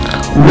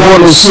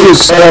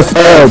106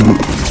 FM.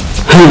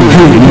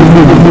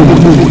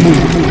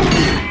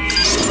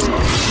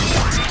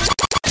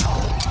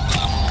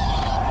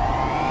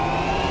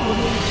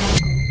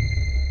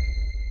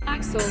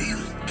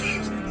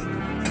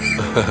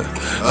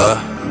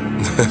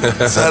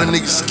 Tired of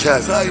niggas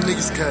cat.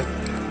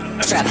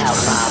 Trap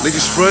house mob.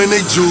 Niggas spraying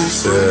they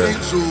jewels.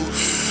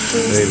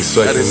 Ain't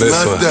expecting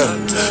this one.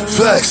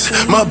 Facts.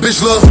 My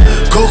bitch love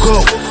Coco.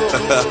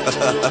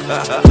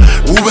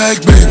 Woo bag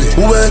baby.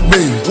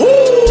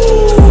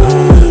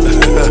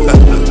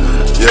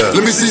 Yeah.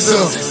 Let me see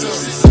some.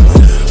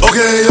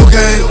 Okay.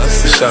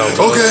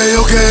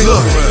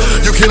 Look,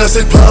 you cannot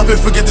say pop and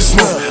forget the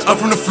smoke. I'm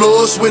from the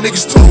floors where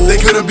niggas told they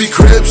couldn't be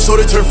cribs, so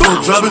they turn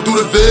full. Driving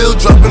through the veil,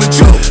 dropping a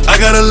joke. I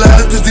gotta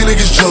laugh cause these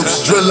niggas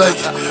jokes. Drill like,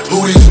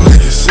 who these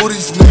niggas?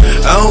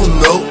 I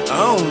don't know.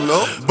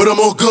 But I'm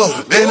on go.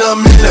 And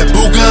I'm in that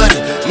Bugatti,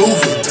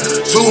 moving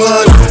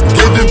 200,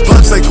 giving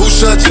pucks like who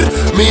shot you?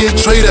 Me and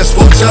Trey, that's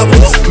 4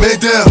 choppers. Man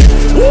down.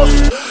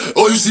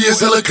 All you see is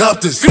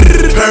helicopters.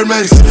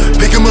 Paramedics,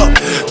 pick him up.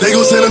 They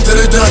gon' send him to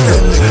the doctor.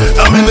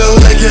 I'm in the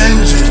hood like an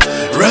engine.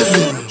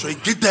 Revving.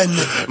 Get that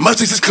nigga. My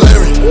chicks is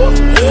clearing.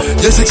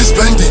 Your chicks is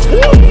spending.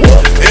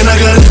 And I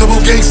got a couple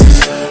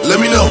gangsters.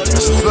 Let me know.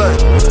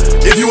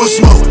 If you want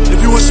smoke,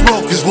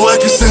 cause boy I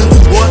can send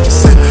it.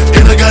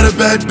 And I got a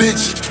bad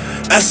bitch.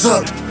 Ass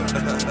up.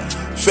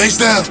 Face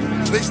down.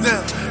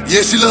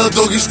 Yeah, she love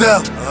doggy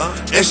style.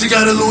 And she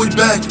got a Louis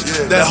bag.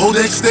 That whole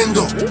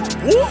extendo.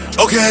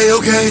 Okay.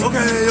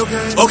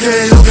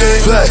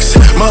 Flex.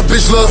 My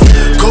bitch love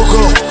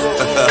Coco.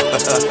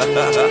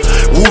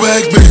 Woo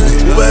bag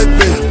baby.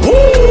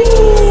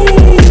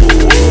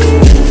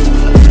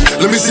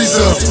 Let me see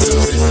some.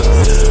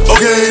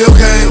 Okay.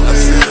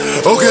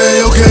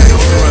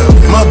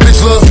 My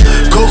bitch love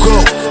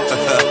Coco.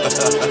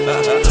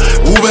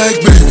 Woo bag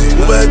baby.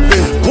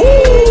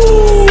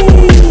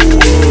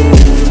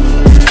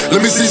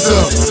 Let me see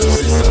some.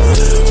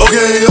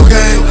 Okay.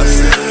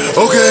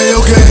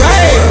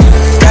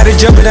 Got it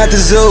jumping out the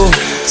zoo,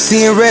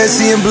 seeing red,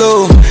 seeing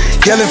blue,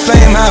 yelling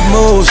flame, hot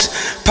moves,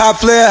 pop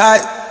flare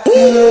hot.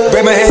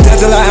 Break my hands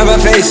until I have my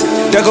face,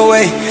 duck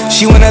away.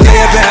 She wanna lay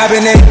up and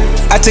hibernate.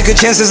 I took a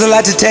chance, there's a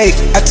lot to take.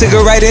 I took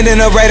her right in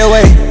and up right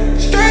away.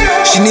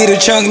 She need a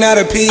chunk, not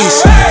a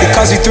piece. It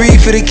cost me 3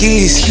 for the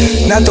keys.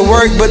 Not the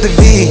work, but the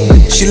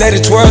V. She let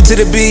it twirl to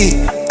the beat.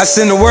 I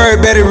send the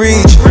word, better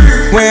reach.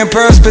 Wearing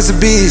pearls, spits of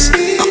bees.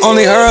 I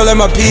only hurl at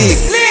my peak.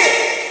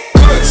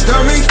 Cuts,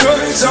 diamond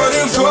cuts, out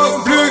in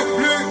public.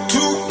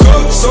 2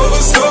 cups,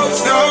 over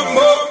stuff, now I'm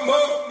up.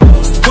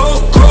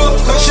 Coke,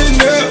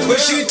 Chanel, but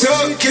she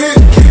tuck it.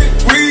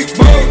 We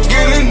both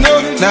get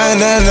enough.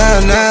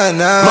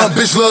 Nah. My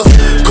bitch love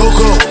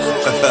Coco.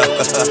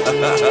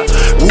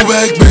 Woo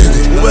bag baby.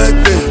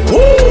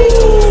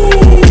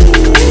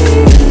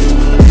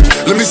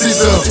 Let me see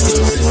some.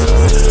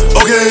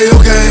 Okay.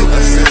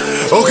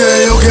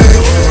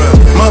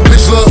 My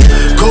bitch love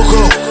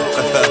Coco.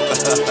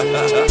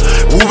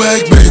 Woo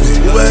bag baby.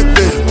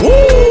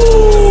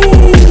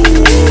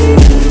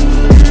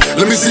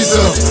 Let me see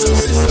some.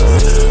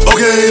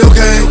 Okay.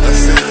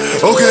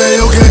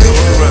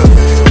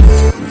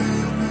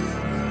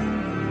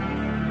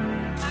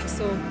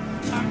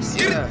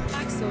 Yeah.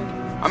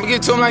 I'ma give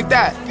it to him like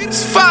that.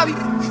 It's Folly.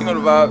 You know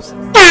the vibes.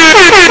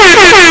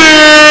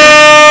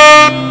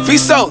 Free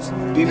souls.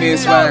 Beat me and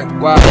swag.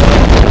 Wow.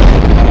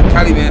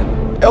 Cali man.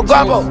 El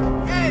Guapo.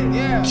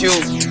 Q.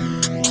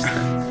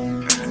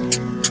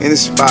 In the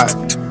spot.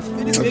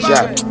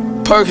 Jack.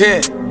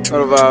 Perkhead. Know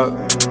the vibes.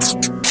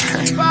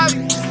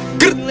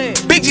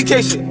 Big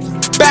GK shit.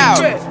 Bow.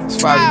 It's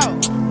Folly.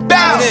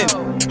 Bow.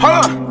 Hold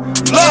on.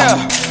 Yeah.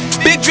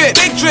 Big drip.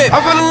 I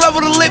fell in love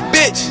with a lit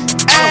bitch.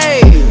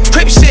 Ayy.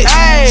 Crip shit.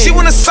 Ay. She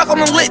wanna suck on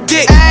a lit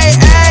dick.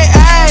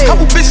 Ay.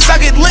 Couple bitches I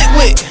get lit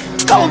with.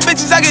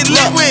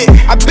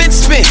 I been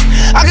spit.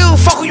 I give a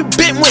fuck who you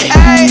been with.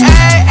 Ay.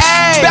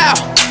 Bow.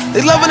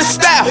 They loving the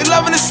style.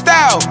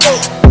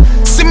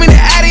 Send me the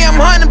Addy, I'm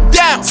hunting them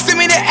down.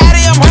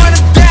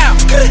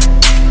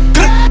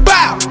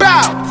 Bow.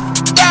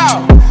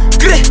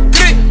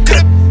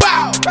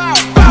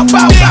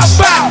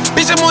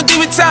 Bitch, I'm on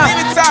demon time.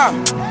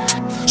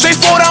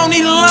 Straightforward, I don't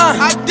need a line.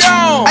 I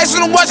don't. I just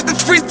wanna watch it the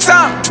free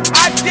time.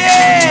 I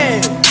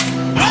did.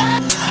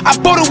 I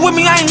bought it with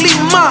me, I ain't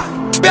leaving mine.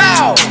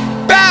 Bow.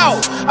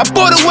 I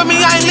bought it with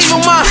me, I ain't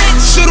leaving mine.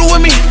 Shoot it with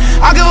me.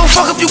 I give a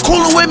fuck if you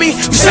coolin' with me.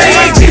 You say you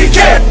ain't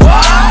TDK.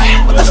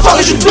 What the fuck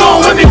is you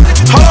doing with me?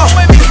 Hold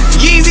on.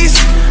 Yeezys.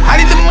 I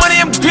need the money,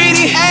 I'm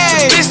greedy.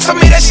 Ay. Bitch told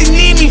me that she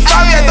need me.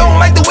 Fabi, I don't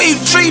like the way you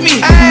treat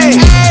me. Ay.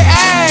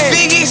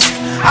 Figgies.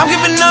 I'm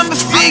giving number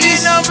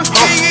figures.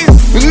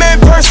 We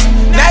met in person,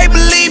 now you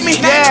believe me.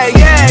 Yeah.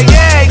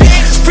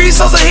 Free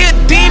souls are here,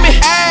 demon.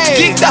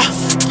 Geeked up,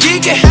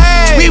 geeking.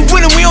 We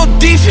winning, we on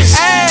defense.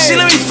 She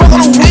let me fuck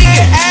on the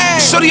weekend.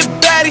 Shorty a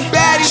baddie.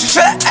 She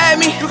try to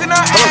add me. You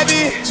cannot add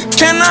me. She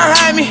cannot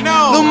hide me.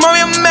 Little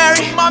mommy, I'm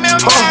married.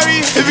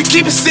 If you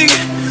keep it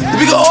secret,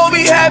 we can all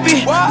be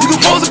happy. You can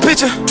pose a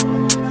picture,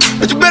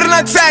 but you better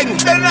not tag me.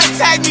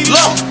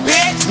 Look,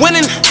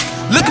 winning,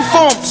 looking for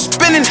for 'em,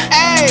 spinning.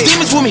 Ayy.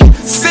 Demons with me,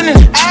 sinning.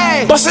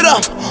 Ayy. Bust it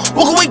up,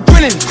 walk away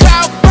grinning.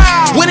 Bow,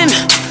 bow. Winning,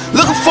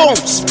 looking for 'em,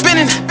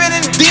 spinning.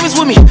 Demons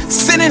with me,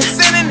 sinning.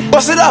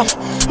 Bust it up,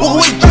 walk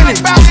away grinning.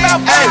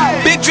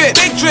 Ayy. Big drip,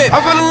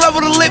 I fell in love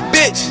with a lit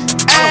bitch.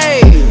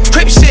 Ayy.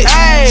 Crip shit,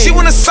 ayy. She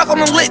wanna suck on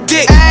a lit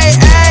dick.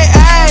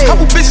 Ayy.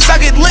 Couple bitches I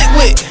get lit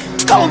with.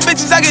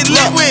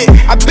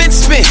 I been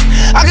spit.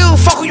 I give a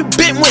fuck who you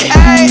been with.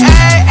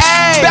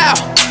 Bow.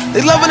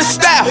 They loving the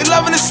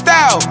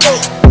style.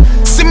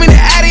 Send me the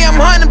Addy, I'm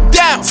hunting them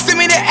down.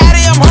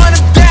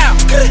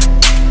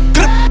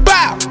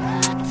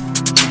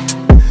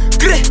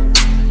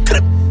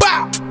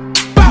 Bow.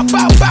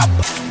 Bow.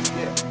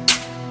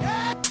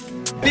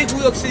 Big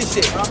New York City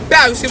shit.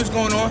 Bow, you see what's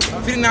going on?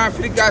 59,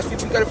 50 guys,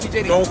 50 got a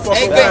PJ. Don't fuck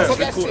with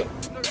that. Shit.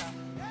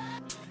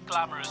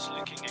 Glamorous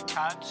looking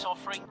accounts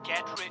offering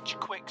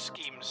get-rich-quick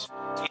schemes.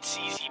 It's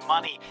easy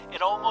money.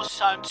 It almost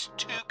sounds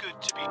too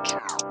good to be true.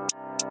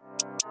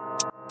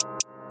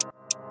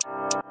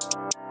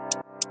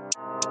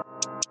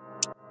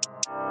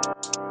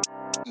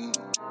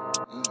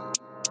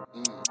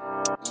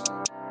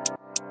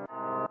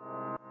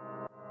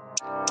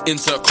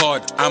 Insert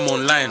card, I'm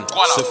online.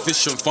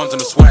 Sufficient funds on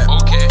the swipe.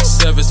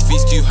 Service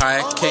fees too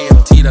high.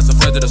 KMT, that's a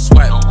third of the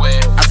swipe.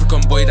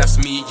 African boy, that's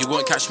me. You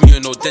won't catch me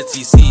in no dead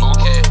CC.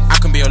 I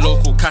can be a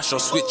local cash or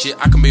switch it.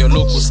 I can be a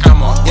local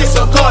scammer.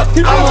 Insert card,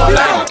 I'm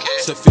online.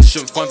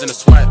 Sufficient funds on the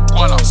swipe.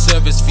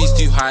 Service fees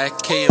too high.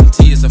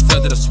 KMT is a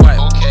third of the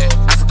swipe.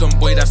 African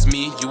boy, that's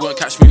me. You won't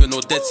catch me in no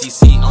dead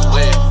CC.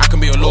 I can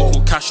be a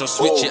local cash or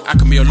switch it. I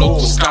can be a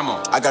local scammer.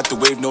 I got the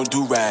wave, no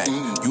do-rag.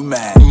 You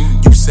mad,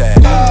 you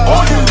sad.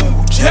 Oh, you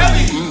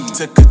jelly.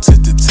 Took her to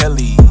the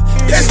telly.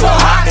 It's so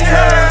hot in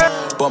here.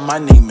 But my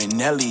name is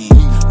Nelly.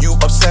 You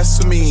obsessed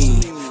with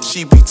me.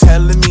 She be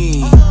telling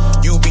me.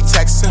 You be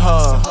texting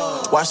her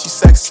while she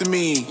sexing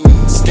me.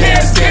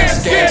 Scam.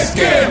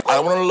 I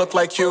don't wanna look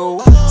like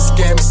you.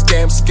 Scam.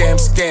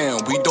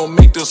 We don't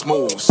make those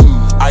moves.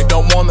 I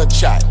don't wanna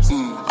chat.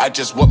 I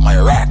just want my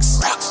racks.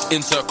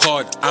 Insert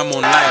card, I'm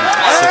online.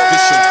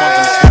 Sufficient funds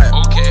on the swipe.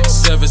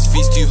 Service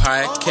fees too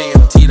high.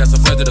 KMT, that's a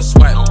third of the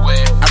swipe.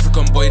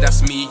 African boy,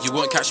 that's me. You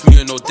won't catch me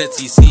in no dead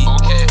CC.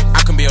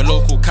 I can be a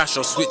local cash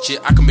or switch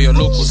it. I can be a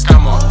local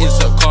scammer.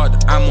 Insert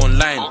card, I'm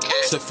online.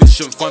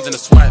 Sufficient funds in the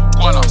swipe.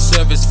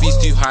 Service fees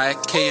too high.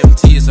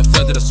 KMT is a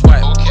third of the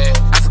swipe.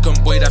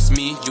 African boy, that's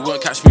me. You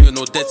won't catch me in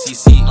no dead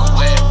CC.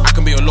 I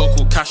can be a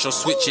local cash or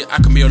switch it. I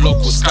can be a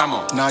local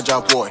scammer.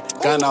 Naija boy,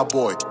 Ghana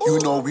boy, you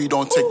know we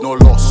don't take no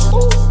loss.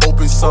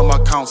 Open some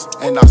accounts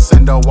and I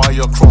send a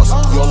wire across.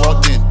 You're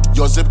logged in,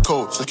 your zip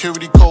code,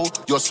 security code,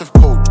 your SWIFT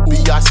code,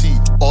 BIC,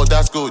 all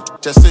that's good.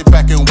 Just sit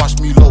back and watch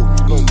me load.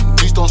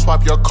 Please don't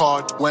swipe your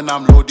card when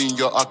I'm loading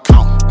your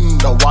account.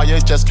 The wire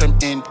just came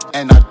in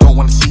and I don't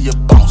wanna see it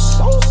bounce.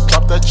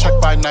 Drop the check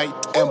by night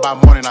and by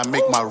morning I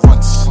make my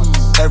runs.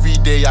 Every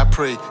day I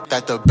pray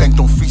that the bank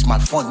don't freeze my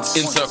funds.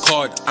 Insert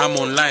card, I'm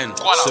online.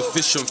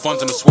 Sufficient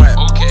funds on the swipe.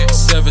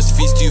 Service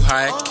fees too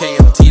high.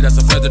 KMT, that's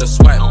a third of the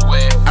swipe.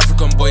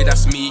 African boy,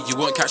 that's me. You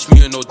won't catch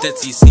me in no dead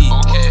CC.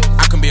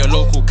 I can be a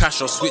local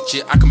cash or switch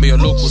it. I can be a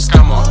local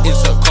scammer.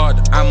 Insert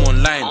card, I'm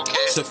online.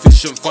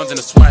 Sufficient funds on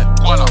the swipe.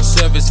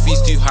 Service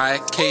fees too high.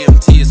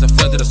 KMT is a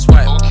third of the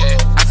swipe.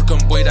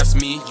 African boy, that's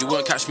me. You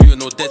won't catch me in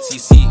no dead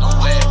CC.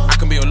 I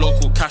can be a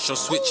local cash or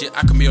switch it.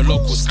 I can be a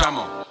local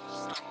scammer.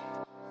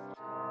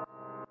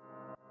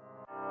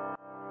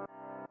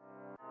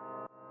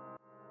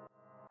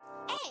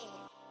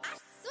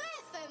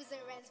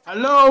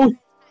 Hello,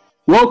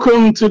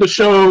 welcome to the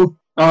show.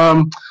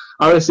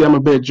 Obviously I'm a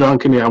bit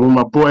drunk in here. I'm with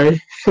my boy.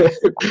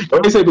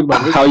 What do you say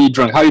about it? How you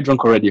drunk? How you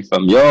drunk already,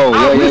 fam?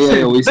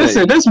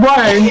 Listen, this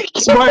wine,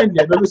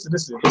 yeah.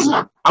 Listen.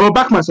 I'm gonna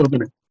back myself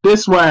in it.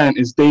 This wine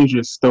is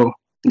dangerous, though.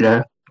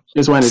 Yeah,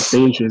 this wine is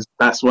dangerous.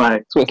 That's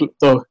why. So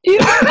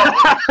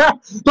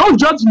don't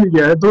judge me,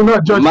 yeah. Do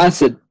not judge. Man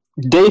said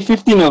day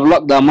 15 of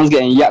lockdown. Man's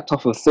getting yacked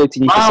off of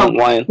 13%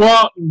 wine.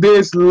 Fuck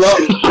this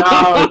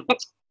lockdown.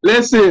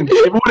 Listen, if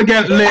you want to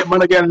get lit, man,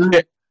 get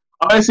lit.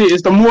 Obviously,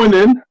 it's the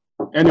morning.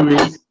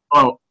 Anyways,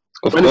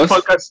 when the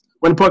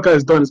podcast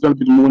is done, it's gonna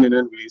be the morning.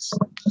 Anyways,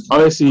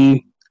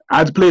 obviously, I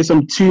had to play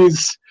some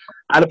tunes.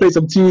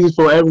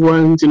 For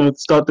everyone, to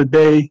start the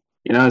day.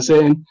 You know what I'm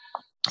saying?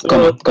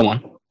 So, come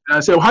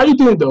on. So, how you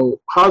doing though?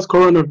 How's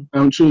Corona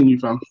treating you,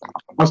 fam?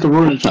 What's the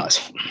rule?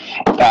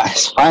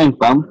 It's fine,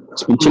 fam.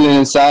 It's been chilling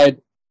inside.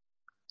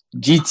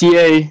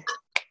 GTA.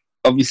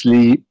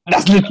 Obviously,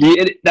 that's literally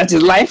it. That's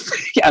his life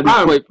at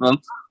this point, fam.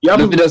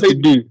 Nothing else to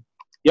do.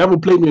 You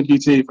haven't played me on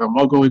GTA, fam.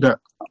 I'll go with that.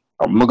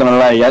 I'm not gonna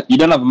lie. You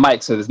don't have a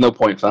mic, so there's no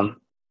point,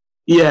 fam.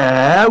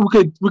 Yeah, we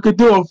could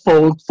do a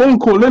phone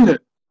call, innit?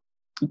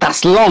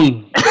 That's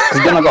long.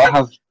 Because then I gotta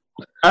have.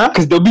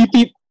 Because there'll be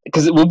people.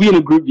 Because we'll be in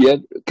a group, yeah.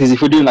 Because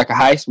if we're doing like a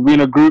heist, we'll be in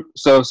a group.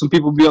 So some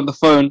people will be on the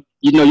phone.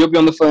 You'll be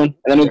on the phone,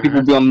 and then other people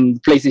will be on the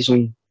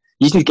PlayStation.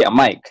 You just need to get a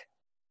mic.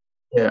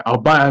 Yeah,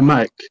 I'll buy a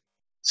mic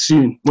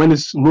soon. When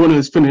this morning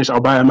is finished, I'll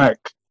buy a mic.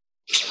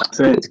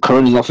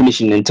 Corona's not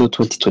finishing until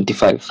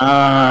 2025.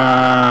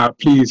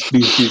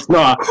 Please.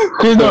 No,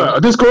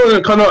 this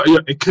Corona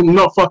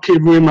cannot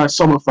fucking ruin my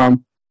summer,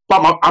 fam.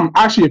 But I'm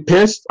actually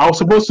pissed. I was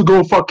supposed to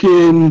go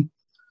fucking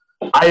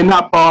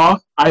Ainapa,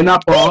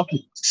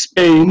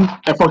 Spain,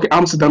 and fucking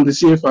Amsterdam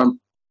this year, fam.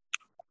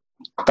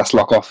 That's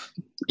lock off.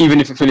 Even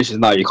if it finishes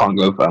now, you can't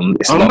go, fam.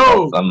 It's lock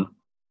off,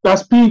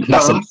 That's peak.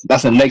 That's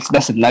the next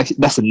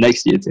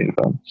year thing,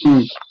 fam.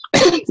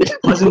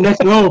 That's the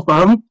next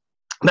fam.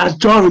 That's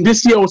jarring.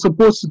 This year I was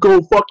supposed to go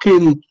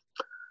fucking.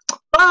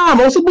 I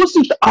was supposed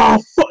to.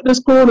 Fuck this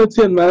Corona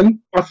thing,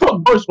 man. I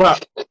fuck Boris,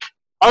 right?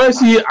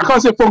 Honestly, I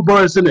can't say fuck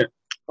Boris, innit?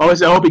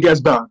 Honestly, I hope he gets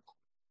better.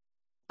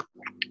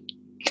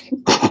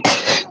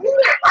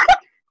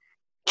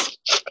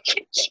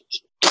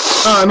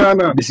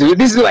 No. This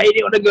is why you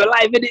didn't want to go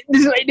live, innit?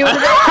 This is why you didn't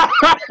want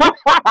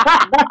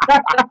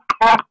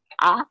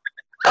to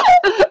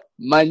go.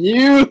 Man,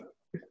 you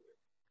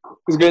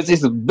was going to say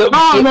some dumb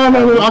shit.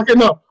 No. Okay,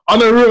 no. On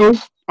the real.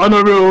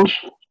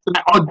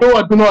 Like, although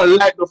I do not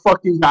like the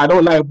fucking guy, I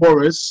don't like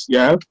Boris.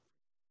 Yeah,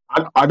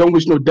 I don't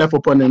wish no death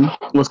upon him.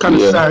 It was kind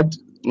of sad.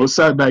 It was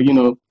sad that he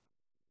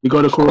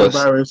got the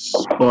coronavirus,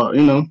 but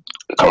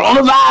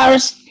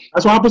coronavirus.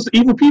 That's what happens to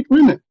evil people,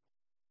 isn't it?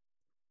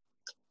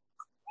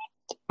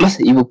 That's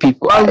evil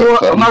people. Am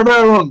I right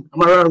or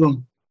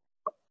wrong?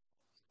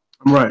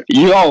 I'm right.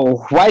 Yo,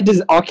 why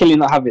does R. Kelly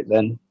not have it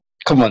then?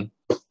 Come on.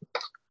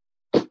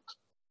 I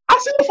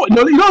see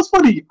the you know what's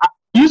funny?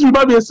 You used to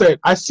remember me said,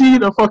 I see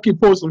the fucking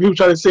post of him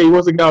trying to say he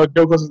wasn't going to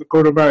jail because of the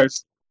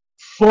coronavirus.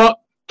 Fuck.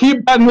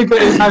 Keep that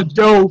nigga in that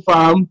jail,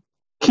 fam.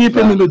 Keep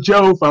him in the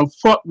jail, fam.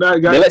 Fuck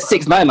that guy. They let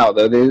 6ix9ine out,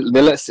 though. They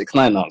let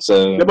 6ix9ine out,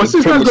 so... Yeah, but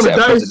 6ix9ine's going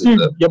to die soon.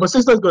 Yeah, but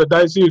 6ix9ine's going to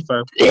die soon,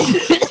 fam.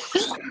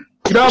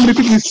 You know how many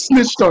people he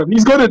snitched on?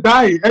 He's going to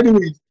die,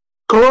 anyways.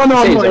 Corona or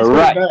not, he's going to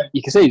die.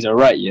 You can say he's a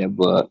rat, yeah,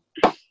 but...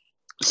 As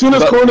soon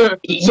as Corona...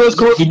 He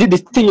did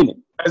this thing, innit?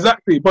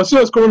 Exactly. But as soon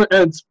as Corona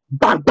ends,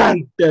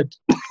 bang, dead.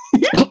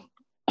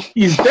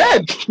 He's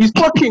dead. He's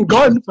fucking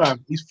gone,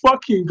 fam. He's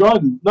fucking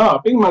gone. Nah,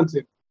 big man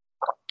thing.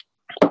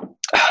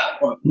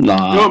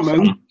 Nah. Yo,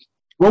 man.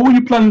 What were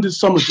you planning this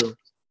summer, though?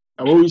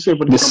 What were you saying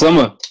for this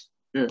summer?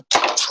 Yeah.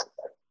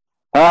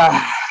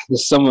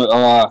 This summer.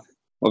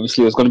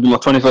 Obviously, it's gonna be my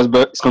 21st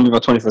birthday. It's gonna be my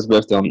 21st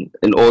birthday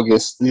in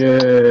August.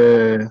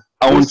 Yeah.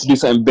 I wanted to do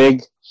something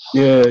big.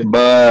 Yeah.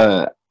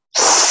 But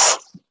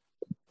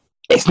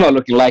it's not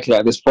looking likely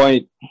at this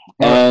point.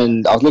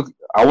 And I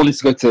wanted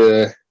to go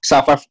to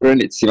South Africa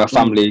to see my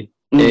family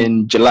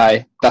in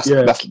July. That's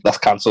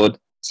cancelled.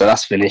 So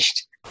that's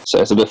finished. So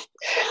it's a bit.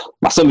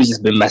 My summer's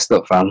just been messed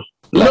up, fam.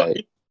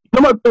 Like,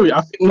 I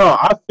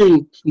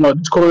think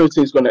this Corona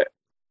thing is gonna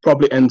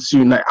probably end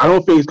soon. Like, I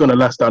don't think it's gonna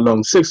last that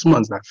long. 6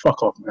 months, like,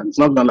 fuck off, man. It's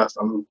not gonna last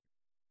that long.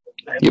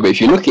 Yeah, but if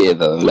you look at it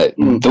though, like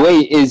the way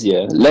it is,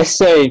 yeah. Let's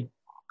say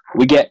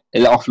we get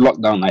off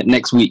lockdown like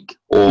next week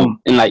or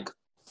in like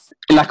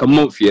a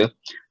month, yeah.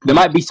 There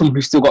might be someone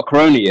who's still got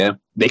Corona, yeah.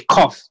 They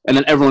cough and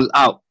then everyone's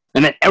out,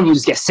 and then everyone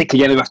just gets sick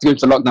again. And we have to go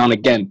into lockdown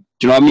again.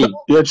 Do you know what I mean?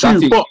 Yeah,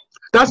 true. So but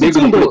that's the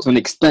thing, though. To an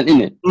extent,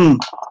 innit?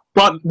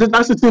 But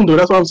that's the thing, though.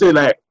 That's what I'm saying.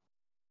 Like,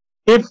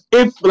 if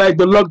like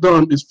the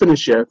lockdown is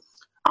finished, yeah,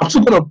 I'm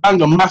still gonna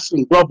bang a mask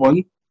and glove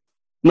on.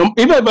 No,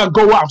 even if I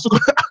go out,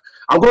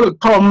 I'm gonna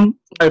come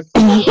like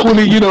fully,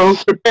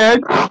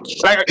 prepared.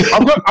 Like,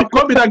 I'm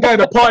gonna be that guy at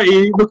the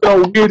party looking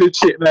all weird and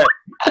shit. Like,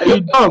 are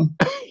you dumb?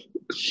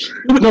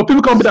 No,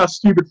 people can't be that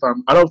stupid,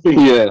 fam. I don't think.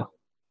 Yeah.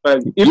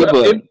 Like,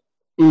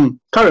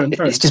 Karen.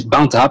 It's just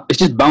bound to happen. It's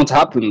just bound to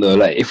happen, though.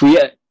 Like, if we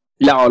let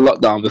our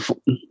lockdown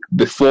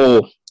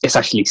before it's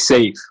actually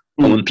safe,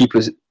 and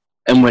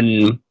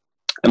when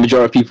a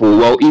majority of people,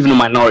 well, even a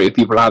minority of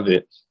people have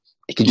it,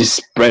 it can just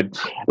spread.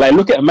 Like,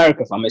 look at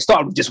America, fam. It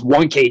started with just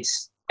one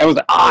case.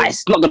 Everyone's like,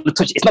 it's not gonna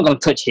touch. It's not gonna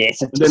touch here.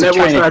 It's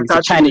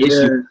a China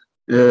issue.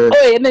 Yeah.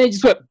 Oh, and then it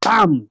just went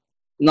bam.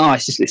 No,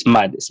 it's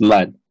mad. It's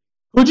mad.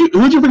 Who do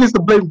you think is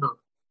to blame, though?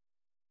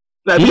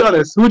 Like, be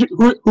honest. Who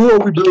are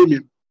we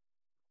blaming?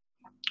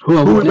 Who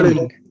are we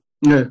blaming?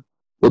 Yeah.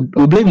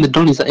 We're blaming the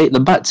Donnies that ate the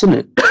bats,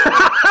 innit?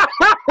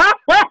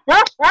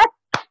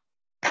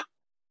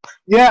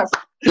 Yes.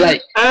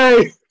 Like,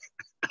 hey,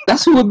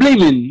 that's who we're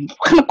blaming.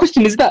 What kind of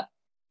question is that?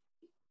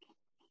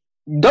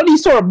 Donnie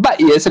saw a bat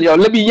here and said, yo,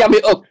 let me yam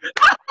it up.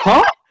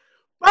 Huh?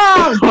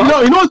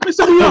 You know what's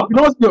pissing me off? You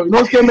know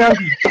what's getting me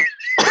angry?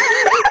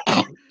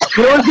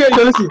 You know what's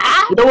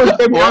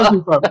getting me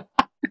angry,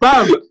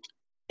 fam?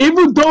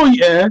 Even though,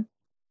 yeah,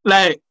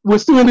 like, we're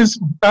still in this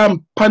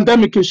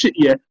pandemic and shit,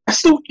 yeah, I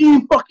still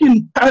eat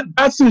fucking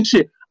bats and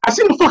shit. I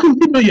seen a fucking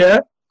video, yeah,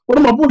 one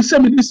of my boys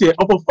sent me this here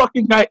of a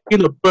fucking guy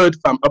in a bird,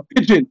 fam, a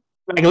pigeon,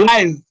 like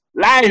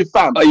live,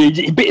 fam. Oh,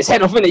 he bit his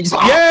head off, innit?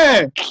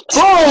 Yeah,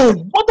 bro,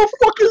 what the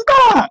fuck is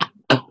that?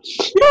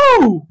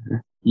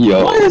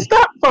 Yo, what is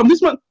that, fam?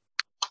 This man.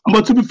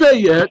 But to be fair,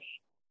 yeah,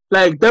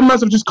 like, them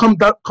mans have just come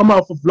out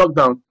of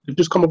lockdown. They've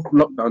just come off of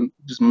lockdown,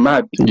 just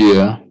mad.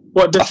 Yeah.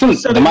 But I think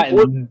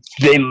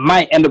they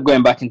might end up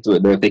going back into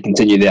it though if they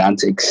continue their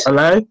antics.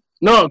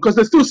 No, because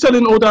they're still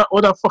selling all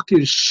that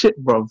fucking shit,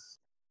 bro.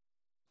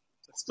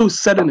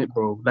 still selling it,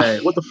 bro.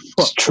 Like, what the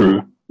fuck? It's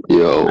true.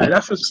 Yo. Like,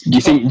 that's just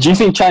Do you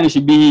think China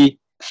should be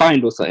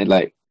fined or something?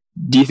 Like,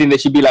 do you think there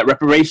should be like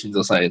reparations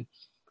or something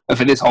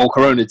for this whole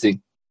Corona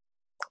thing?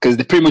 Because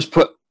they pretty much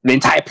put the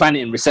entire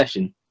planet in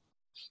recession.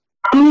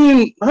 I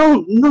mean, I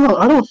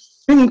don't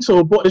think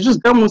so. But it's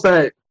just them was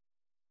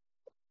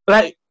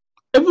like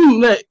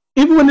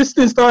even when this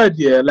thing started,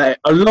 yeah, like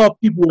a lot of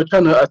people were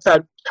trying to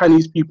attack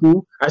Chinese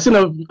people. I seen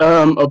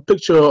a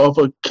picture of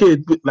a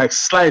kid with like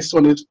slice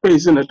on his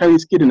face and a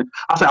Chinese kid in it.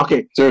 I was like,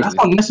 okay, Seriously? that's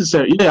not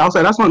necessary. Yeah, I was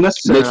like, that's not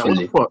necessary.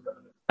 Literally. What the fuck?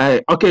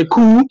 Like, okay,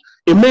 cool.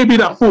 It may be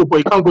that full,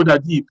 but it can't go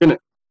that deep, innit?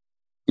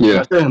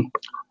 Yeah.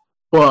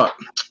 But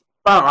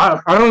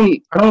I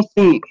don't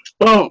think.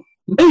 Well,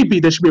 maybe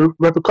there should be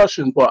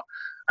repercussions, but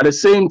at the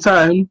same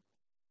time,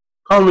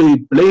 can't really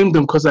blame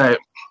them because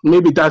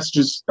maybe that's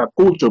just that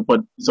culture,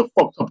 but it's a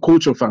fucked up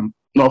culture, fam.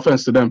 No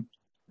offense to them.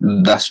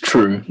 That's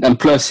true. And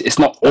plus, it's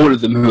not all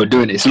of them who are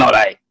doing it. It's not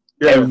like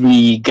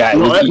every guy.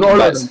 Not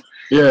all of them.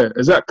 Yeah,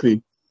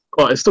 exactly.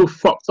 But it's still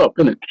fucked up,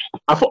 innit?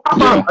 I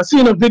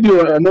seen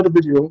another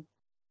video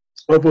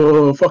of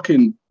a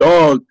fucking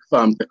dog,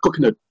 fam. They're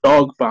cooking a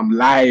dog, fam,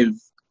 live.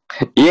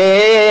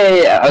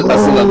 Yeah. I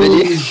saw that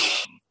video.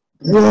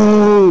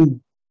 Whoa.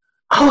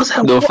 I was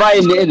like, they were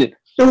frying it, innit?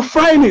 They were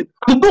frying it.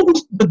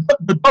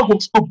 The dog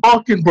was still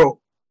barking, bro.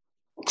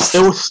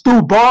 It was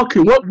still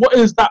barking. What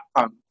is that,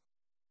 fam?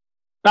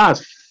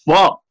 That's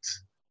fucked.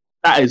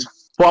 That is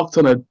fucked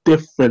on a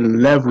different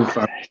level,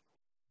 fam.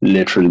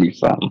 Literally,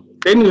 fam.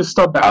 They need to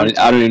stop that.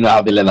 I don't even know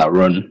how they let that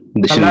run.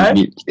 They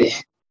shouldn't be.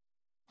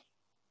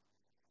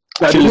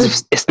 I feel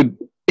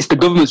it's the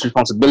government's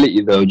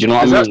responsibility, though. Do you know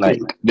what I mean? Like,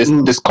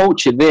 there's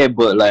culture there,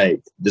 but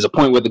like, there's a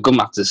point where the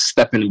government has to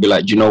step in and be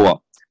like, do you know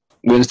what?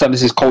 We understand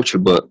this is culture,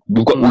 but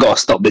we've got to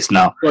stop this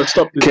now.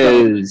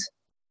 Because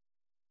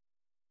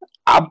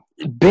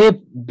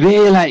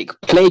bare like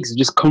plagues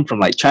just come from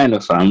like China,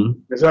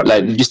 fam. Exactly.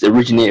 Like, they just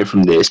originated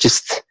from there.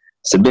 It's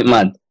a bit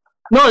mad.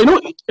 No, you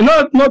know,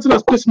 nothing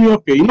that's pissed me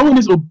off here. You know when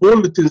this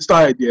Ebola thing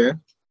started, yeah,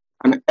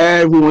 and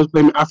everyone's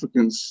blaming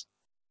Africans,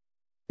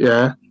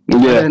 yeah.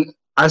 And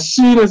as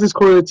soon as this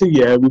Corona thing,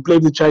 yeah, we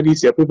blame the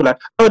Chinese. Yeah, people are like,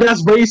 oh,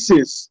 that's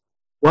racist.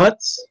 What?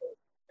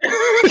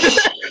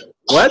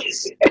 What?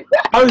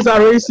 How is that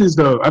racist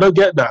though? I don't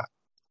get that.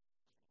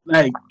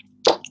 Like,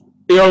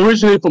 they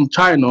originated from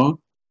China.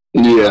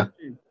 Yeah.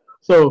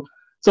 So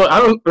I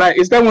don't like.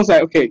 It's that one's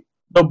like, okay,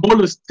 the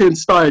Ebola thing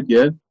started,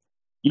 yeah.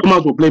 You might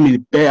as well blame the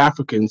bare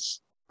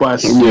Africans.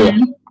 But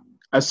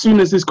as soon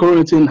as this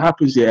Corona thing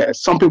happens, yeah,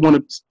 some people want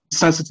to be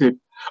sensitive.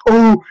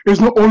 Oh, it's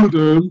not all of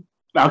them.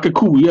 Like, okay,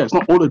 cool, yeah, it's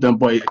not all of them,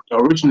 but it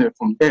originated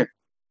from there.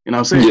 You know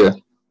what I'm saying? Yeah.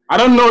 I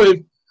don't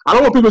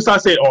want people to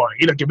start saying, oh,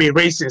 you know, can be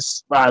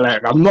racist. But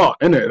like, I'm not,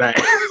 innit? Like,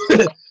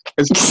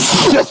 it's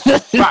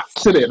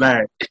facts, innit?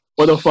 Like,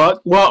 what the fuck?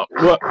 What?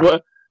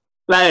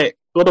 Like,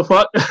 what the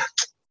fuck?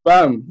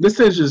 Fam, this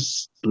is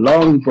just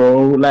long,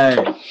 bro. Like,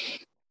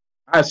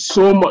 I had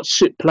so much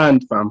shit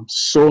planned, fam.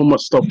 So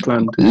much stuff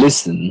planned.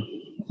 Listen,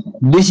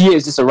 this year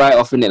is just a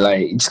write-off, innit?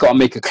 Like, you just gotta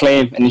make a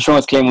claim, an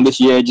insurance claim on this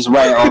year, just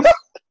write it off.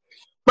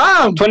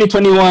 Bam!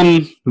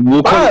 2021,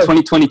 we'll call it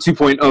 2020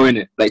 2.0,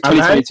 innit? Like,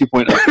 2020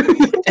 2.0.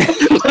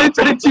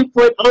 2020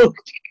 2.0.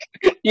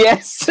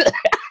 Yes.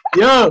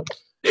 Yo,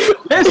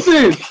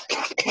 listen.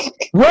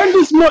 When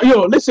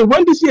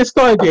this year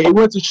started, it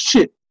went to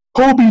shit.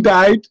 Kobe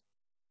died.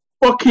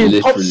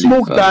 Fucking Pop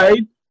Smoke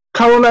died.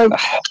 Caroline...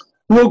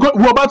 We're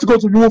about to go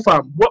to war,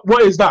 fam.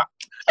 What is that?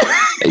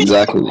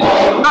 Exactly.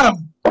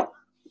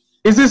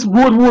 Is this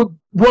World War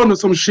I or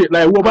some shit?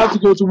 Like, we're about to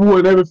go to war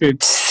and everything.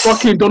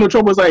 Fucking Donald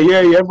Trump was like, yeah,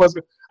 everyone's...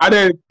 And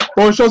then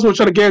Boris Johnson was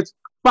trying to get...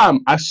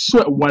 Fam, I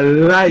swear,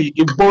 wallahi,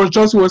 if Boris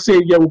Johnson was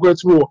saying, yeah, we're going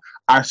to war,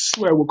 I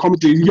swear we're coming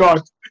to his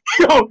yard.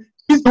 Yo,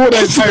 he's the one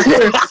that's dying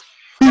first.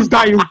 He's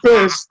dying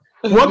first.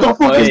 What the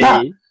fuck is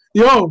that?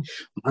 Yo.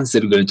 I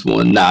said we're going to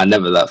war. Nah,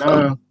 never that,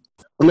 fam.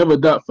 Never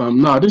that,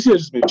 fam. Nah, this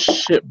year's just been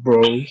shit,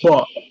 bro.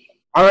 What?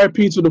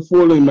 R.I.P. to the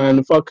fallen,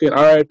 man. Fucking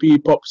R.I.P.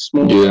 Pop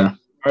Smoke. Yeah.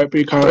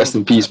 R.I.P. Karen. Rest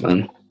in peace,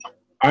 man.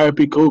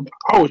 R.I.P. Kobe.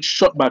 I was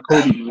shot by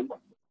Kobe, man.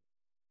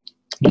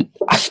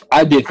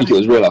 I did think it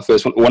was real at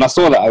first. When I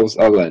saw that, I was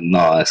like,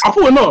 nah. I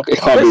thought no. It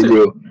can't be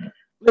real.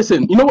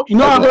 Listen, you know what? You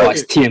know I heard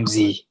it's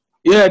TMZ.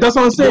 Yeah, that's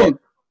what I'm saying.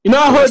 You know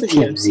I heard it.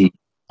 TMZ.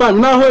 Fam,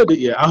 you know I heard it.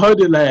 Yeah, I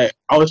heard it like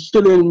I was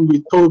chilling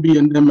with Kobe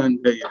and them and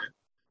yeah,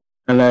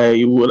 and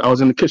like I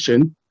was in the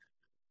kitchen.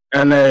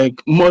 And like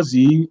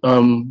Mozzie,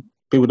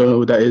 people don't know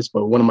who that is,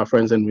 but one of my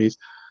friends anyways.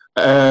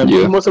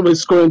 Most of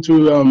us scrolling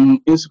through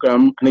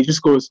Instagram and he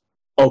just goes,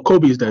 oh,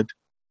 Kobe's dead.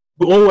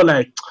 We all were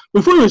like,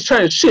 before we was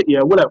trying shit,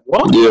 yeah, we're like,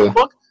 what? Yeah. The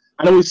fuck?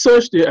 And then we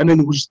searched it and then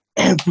it was just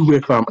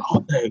everywhere, fam. I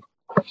was like,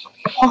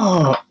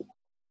 oh,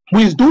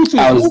 we was doing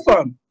it,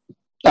 fam.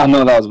 I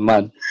know, that was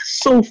mad.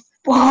 So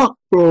fuck,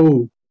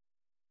 bro.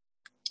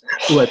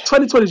 Like,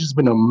 2020 has just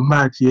been a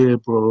mad year,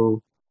 bro.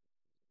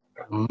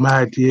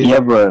 Mad year. Yeah,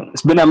 bro.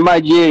 It's been a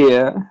mad year,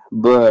 yeah.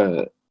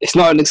 But it's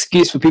not an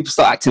excuse for people to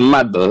start acting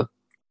mad, though.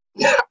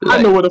 I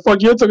know what the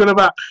fuck you're talking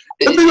about.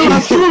 You're talking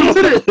about shrooms,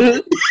 isn't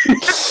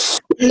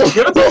it?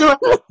 You're talking about...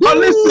 But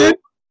listen,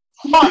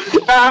 Fuck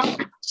that.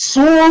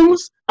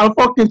 Swarms and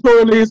fucking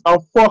toilets are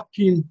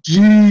fucking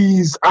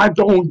G's. I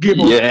don't give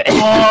a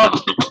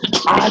fuck.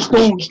 I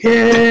don't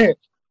care.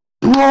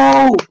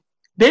 Bro,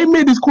 they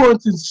made this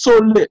quarantine so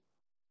lit.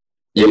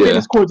 They made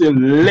this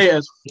quarantine lit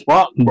as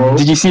fuck, bro.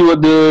 Did you see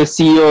what the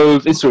CEO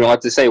of Instagram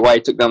had to say why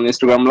he took down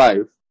Instagram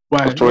Live?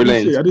 Why? Tory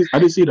Lanez. I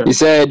didn't see that. He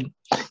said,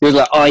 he was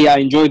like, oh yeah, I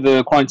enjoyed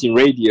the quarantine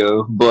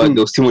radio, but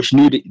there was too much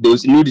nudity. There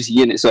was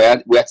nudity in it, so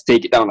we had to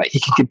take it down. Like, he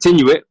can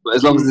continue it, but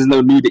as long as there's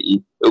no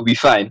nudity, it'll be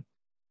fine.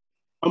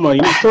 Come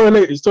on,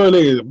 it's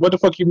toilet. What the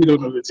fuck you mean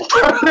don't know it?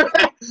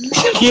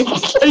 You know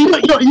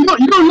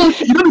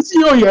the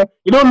CEO, yeah?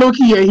 You know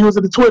Loki, yeah? He was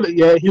in the toilet,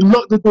 yeah? He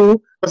locked the door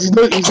because his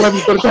wife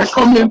is gonna try to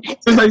come in.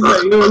 So he's like,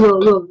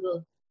 yo.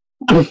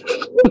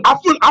 I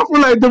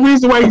feel like the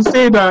reason why he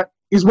said that,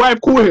 his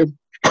wife called him.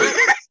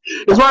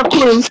 His wife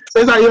called him. So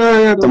he's like,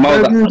 yeah.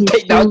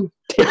 Take it down.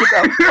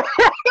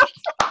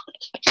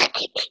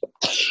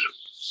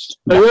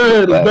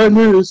 Yeah, the bad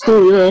news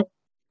still, yeah.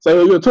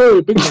 So you're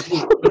Tory, big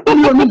put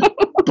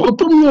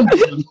me on.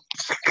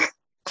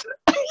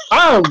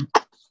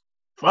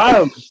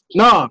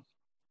 Nah.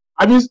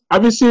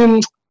 I've been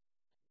seeing.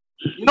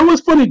 You know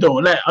what's funny though?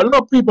 Like a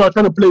lot of people are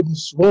trying to play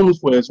swarms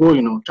for it as well.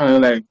 You know, trying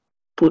to like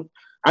put.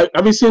 I've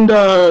been seeing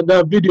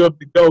the video of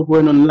the girl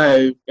going on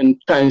live and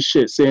chatting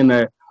shit, saying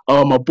that,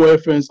 oh, my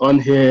boyfriend's on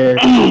here.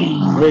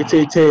 I'm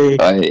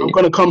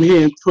gonna come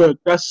here and twerk.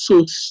 That's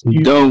so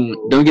stupid.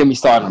 Don't get me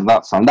started on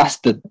that, fam. That's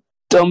the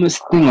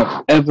dumbest thing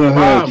I've ever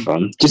heard,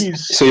 fam.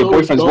 Just so your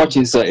boyfriend's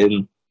watching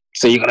something,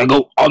 so you're gonna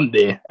go on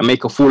there and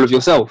make a fool of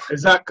yourself.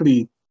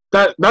 Exactly.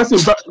 That's not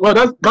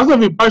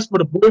embarrassing for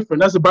the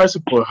boyfriend. That's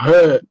embarrassing for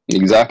her.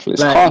 Exactly.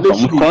 It's hard,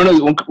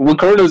 fam. When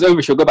Corona's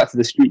over, she'll go back to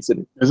the streets,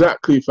 innit?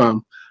 Exactly,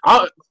 fam.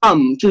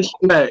 Just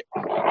like,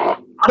 I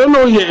don't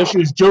know yet if she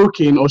was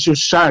joking or she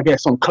was trying to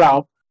get some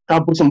clout. I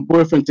put some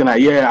boyfriend in,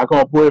 like, yeah, I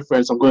got a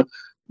boyfriend, so I'm going.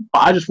 But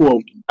I just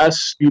thought, that's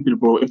stupid,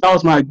 bro. If that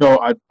was my girl,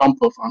 I'd bump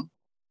her, fam.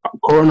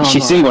 Corona.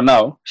 She's single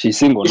now. She's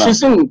single.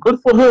 Good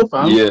for her,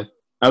 fam. Yeah.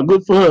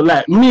 Good for her.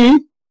 Like me,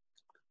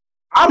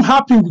 I'm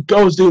happy with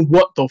girls doing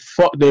what the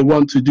fuck they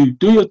want to do.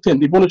 Do your thing.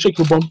 If you want to shake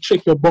your bum,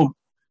 shake your bum.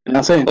 You know what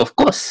I'm saying? Of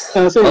course.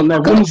 You know what I'm saying?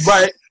 Like,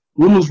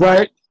 women's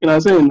right. You know what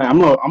I'm saying? Like,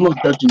 I'm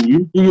not judging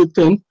you. Do your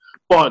thing.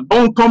 But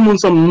don't come on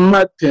some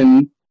mad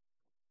thing,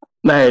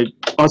 like,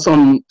 on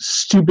some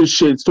stupid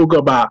shit. Talk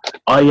about,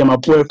 oh yeah, my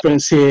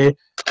boyfriend's here.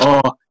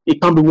 Or you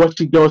can't be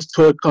watching girls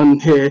twerk on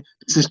here.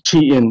 This is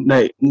cheating.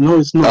 Like, no,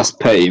 it's not. That's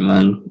petty,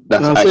 man.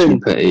 That's actually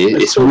petty.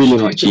 It's so really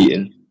not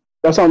cheating.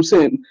 That's what I'm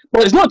saying.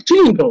 But it's not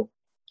cheating, though.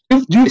 Do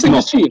you think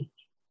it's cheating?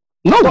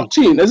 No, it's not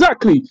cheating.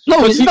 Exactly.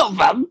 No, it's not,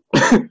 fam.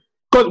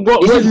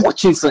 It's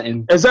watching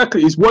something.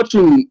 Exactly. It's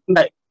watching,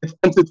 like,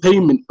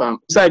 entertainment, fam.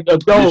 It's like a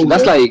girl.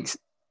 That's like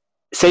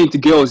saying to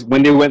girls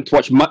when they went to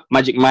watch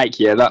Magic Mike,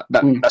 yeah,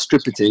 that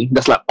stripper thing.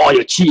 That's like, oh,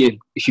 you're cheating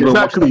if you go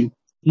watch that.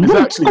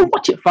 No, just go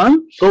watch it,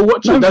 fam. Go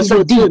watch it. That's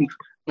your thing.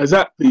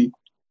 Exactly.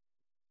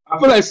 I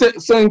feel like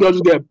certain girls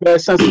just get bare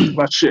sensitive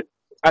about shit.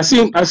 I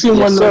seen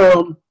one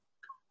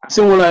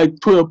like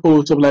Twitter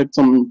post of like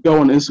some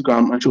girl on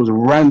Instagram, and she was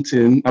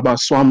ranting about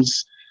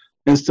Swam's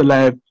Insta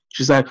Live.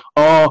 She's like,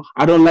 oh,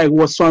 I don't like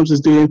what Swamps is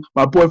doing.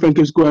 My boyfriend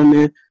keeps going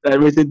there.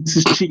 Like, this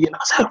is cheating. I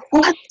was like,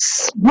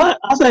 what?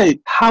 I was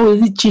like, how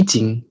is he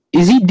cheating?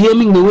 Is he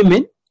DMing the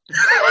women?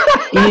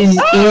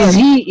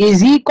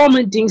 is he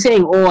commenting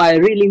saying, oh, I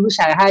really wish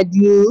I had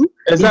you?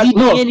 Exactly. Is he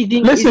doing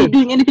anything? Listen, is he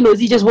doing anything, or is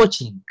he just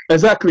watching?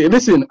 Exactly.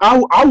 Listen,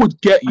 I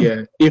would get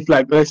if,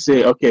 like, let's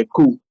say, okay,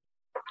 cool.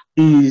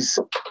 He's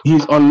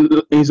on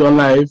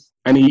live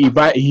and he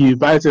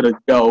invited a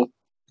girl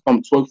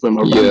from twerk for him,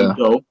 a random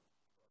girl.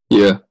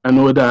 Yeah, I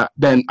know that.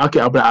 Then I'll be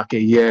like, okay,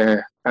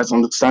 yeah, that's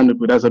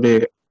understandable. That's a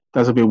bit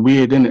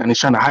weird, isn't it? And he's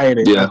trying to hide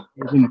it. Yeah.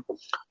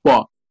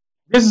 But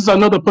this is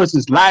another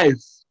person's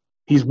life.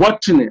 He's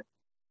watching it.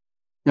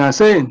 You know what I'm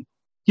saying?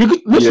 You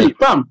could listen,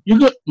 fam.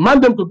 Man,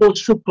 them could go to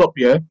strip club,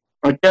 yeah,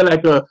 and get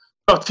like a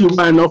 30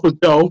 man off a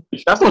girl.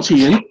 That's not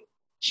cheating.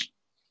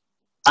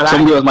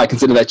 Some girls might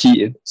consider that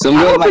cheating. Some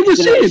girls might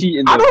consider that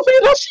cheating. I don't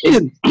think that's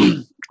cheating.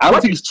 I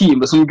don't think it's cheating,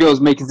 but some girls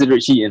may consider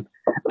it cheating.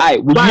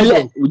 Alright, would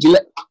you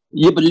let?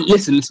 Yeah, but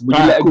listen.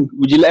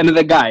 Would you let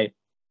another guy,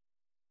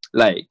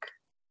 like,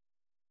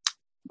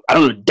 I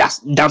don't know, dance?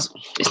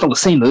 It's not the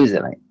same though, is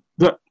it? Like,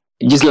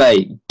 just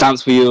like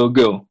dance for your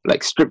girl,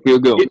 like strip for your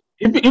girl. If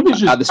it's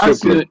just at the strip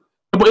club.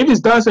 But if it's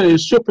dancing and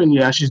stripping,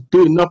 yeah, she's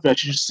doing nothing.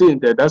 She's just sitting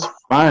there. That's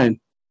fine.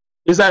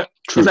 It's like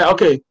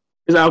okay.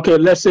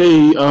 Let's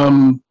say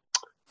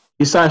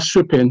he starts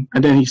stripping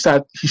and then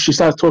she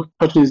starts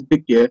touching his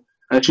dick, yeah,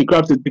 and she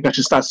grabs his dick and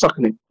she starts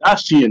sucking it.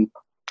 That's cheating.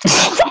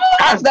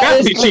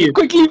 That's cheating.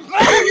 Quickly.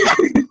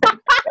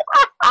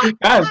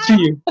 That's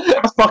cheating.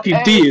 That's fucking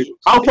cheating.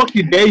 How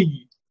fucking dare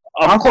you?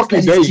 How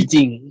fucking dare you?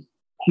 Cheating.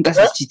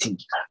 That's cheating.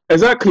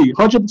 Exactly,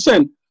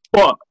 100%.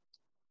 But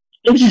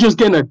if she's just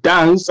getting a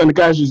dance and the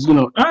guy's just,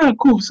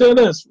 cool, say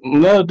this,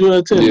 let do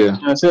it. Yeah. You know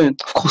what I'm saying?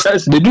 Of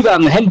course, they do that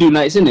on the Hindu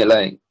nights, isn't it?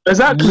 Like,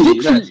 exactly.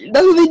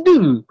 That's what they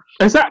do.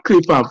 Exactly,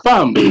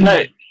 fam.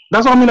 Like,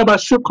 That's what I mean about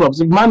strip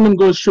clubs. If man them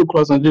go to strip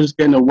clubs and they're just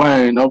getting a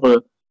wine of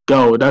a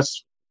girl,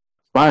 that's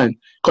fine.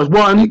 Because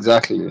one, like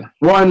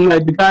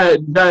the guy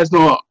is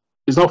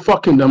not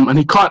fucking them, and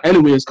he can't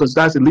anyways because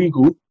that's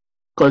illegal.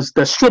 Because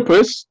they're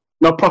strippers,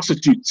 not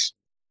prostitutes.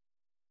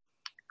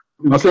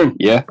 You know what I'm saying?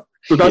 Yeah.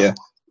 So that's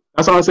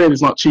what I'm saying.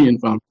 It's not cheating,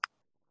 fam.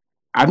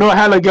 I know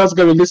hella girls are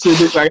gonna listen to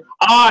this like,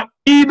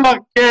 Enoch,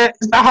 yeah,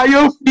 is that how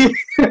you feel?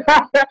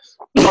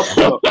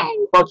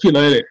 Fuck you,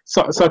 like,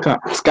 suck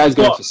up. This guy's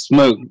going for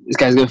smoke.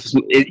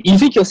 You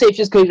think you're safe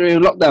just because you're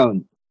in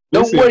lockdown?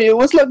 Don't worry,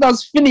 once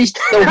lockdown's finished,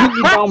 they'll hit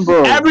you down,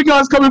 bro. Every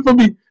girl's coming for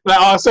me.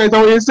 Like, sorry,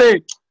 that's what you're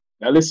saying.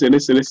 Now listen.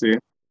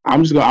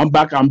 I'm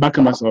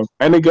backing myself.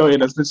 Any girl here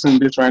that's listening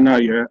to this right now,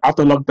 yeah,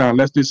 after lockdown,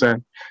 let's do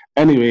something.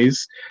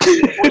 Anyways,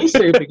 what you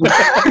say, big man?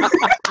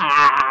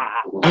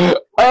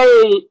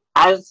 Hey,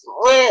 I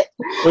swear.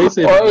 What you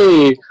say?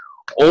 Hey,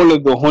 all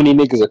of the horny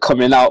niggas are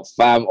coming out,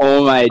 fam.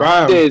 Oh my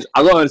days.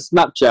 I go on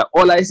Snapchat.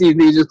 All I see is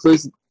niggas just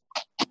posting.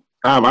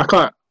 I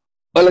can't.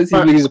 All I see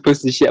is niggas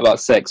posting shit about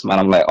sex, man.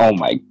 I'm like, oh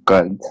my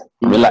god.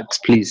 Relax,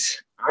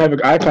 please.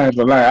 I can't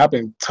even lie. I've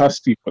been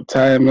thirsty for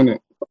time, innit?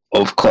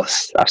 Of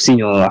course. I've seen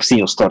your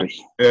story.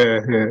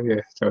 Yeah.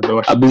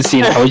 I've been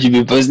seeing how you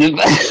been posting.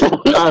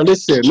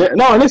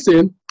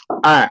 Listen.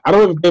 Alright, I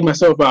don't even blame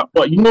myself out,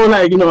 but you know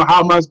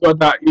how man's got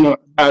that,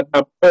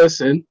 that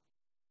person.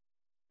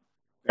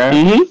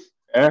 Yeah.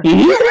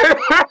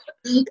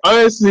 Mm-hmm.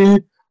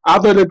 Honestly,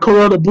 after the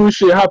corona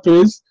bullshit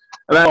happens,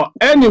 like,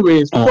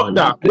 anyways, fuck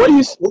that. What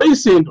are you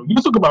saying though? You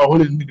talk about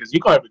horny niggas, you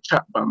can't even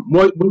chat, fam.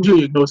 What do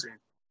you know saying?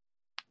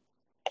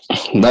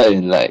 That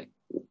is like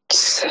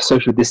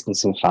social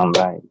distancing, fam.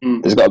 Like,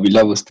 there's got to be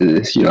levels to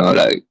this,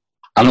 Like,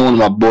 I know one of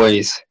my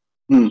boys.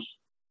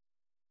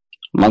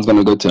 Man's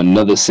gonna go to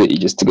another city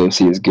just to go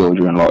see his girl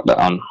during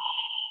lockdown.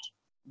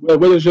 Where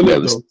does you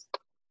live, though?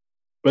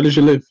 Where does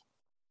you live?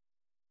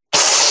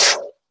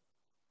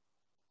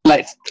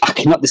 Like, I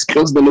cannot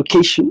disclose the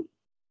location.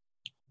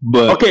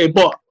 But we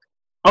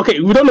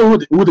don't know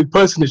who the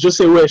person is. Just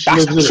say where she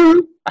lives. That's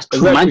true.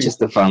 Exactly.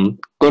 Manchester, fam.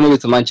 Going over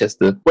to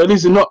Manchester. Where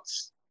is it not?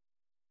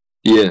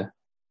 Yeah.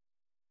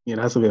 Yeah,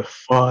 that's a bit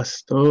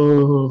fast,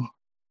 though.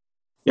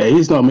 Yeah,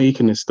 he's not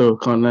making it still,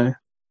 can't lie.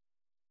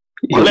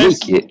 He'll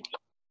make it.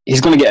 He's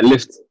gonna get a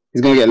lift.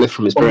 He's gonna get a lift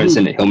from his parents,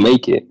 innit? He'll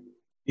make it.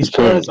 His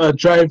parents are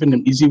driving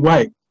him. Is he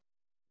white?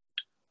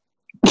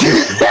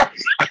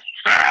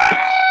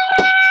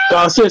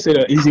 No, seriously,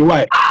 though, is he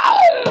white?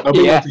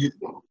 Yeah.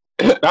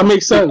 That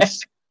makes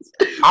sense.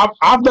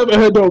 I've never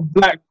heard of a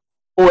black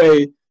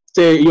boy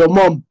say, "Your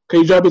mom,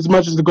 can you drive me to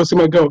Manchester to go see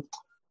my girl?"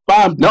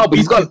 Bam. No, but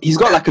he's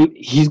got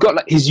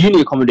his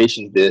uni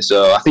accommodations there,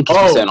 so I think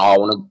he's saying,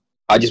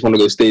 I just want to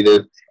go stay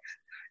there.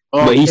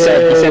 But he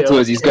said to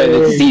us he's going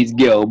there to see his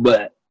girl,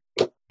 but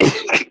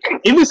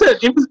if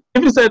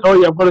he said, "Oh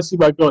yeah, I'm gonna see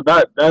my girl,"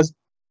 that's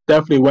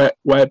definitely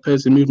white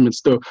person movement.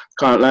 Still,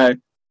 can't lie.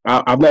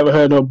 I've never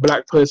heard no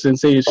black person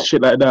say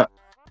shit like that.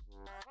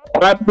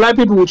 Black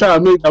people will try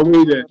to make their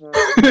way there.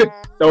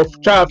 They'll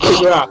try to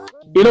figure out.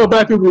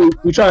 Black people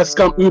will try to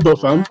scam Uber,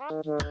 fam.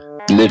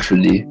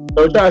 Literally.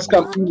 They'll try to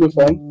scam Uber,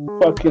 fam.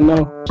 Fucking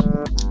no.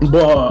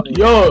 But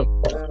yo,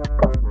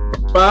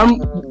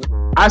 fam,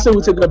 I said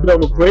we'll take a bit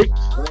of a break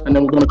and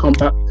then we're gonna come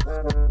back.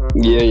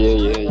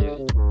 Yeah.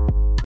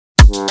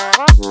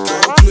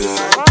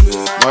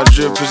 My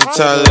drip is a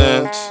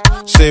talent,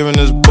 saving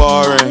is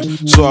boring,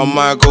 so I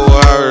might go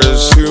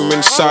Harris.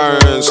 Human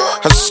sirens,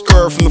 had to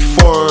skirt from the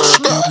forest.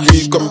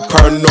 You got me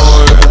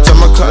paranoid. Every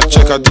time I cut a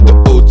check, I did the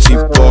OT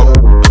pop.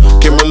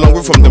 Came along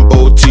with from them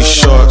OT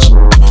shots.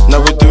 Now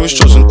we're doing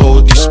shows in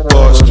all these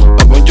spots.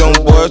 I'm a young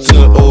boy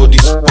in all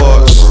these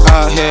spots.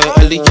 Out here,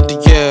 early in the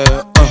year,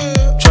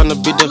 tryna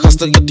be the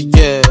hustler of the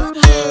year.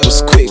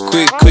 Was quick,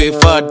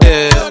 far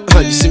there.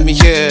 You see me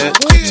here,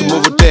 some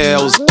over there.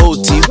 I was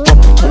OT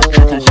popping.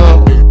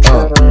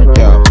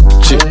 Yeah,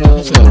 shit.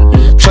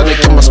 Tryna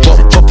get my spot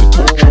popping.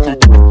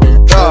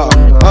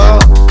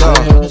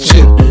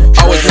 Shit. I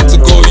was meant to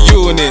go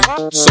uni,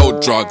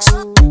 sold drugs,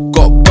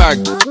 got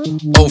bagged.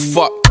 Oh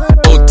fuck,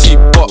 OT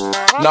pop.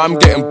 Now I'm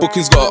getting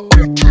bookings, got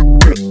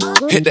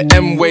hit the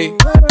M-way,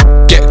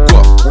 get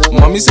guap.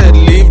 Mommy said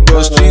leave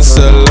those streets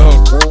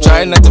alone.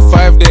 Try 9 to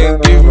 5, they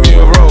ain't give me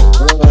a roll.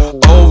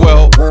 Oh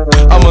well,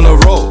 I'm on a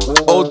roll.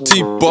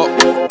 OT pop,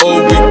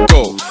 oh we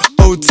go.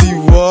 OT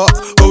what?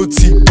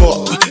 OT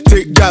pop.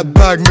 Take that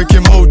bag, make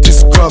him hold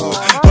this grub.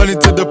 Running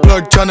to the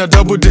plug, tryna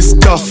double this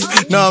stuff.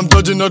 Now I'm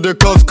dodging all the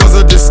calls cause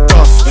of this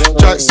stuff.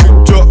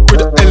 Tracksuit drop with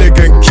the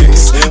elegant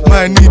kicks.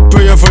 Might need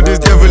prayer for this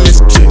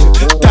devilish chick.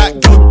 That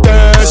girl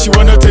there, she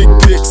wanna take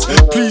pics.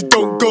 Please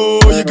don't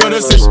go, you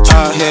gotta say cheese.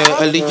 Out here,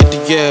 early in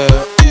the year,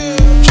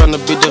 tryna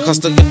be the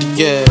hustler of the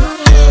year.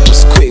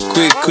 Was quick,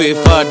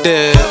 far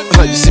there.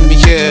 You see me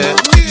here,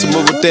 some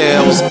over there.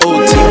 I was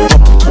OT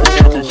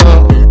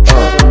poppin'.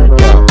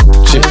 Yeah,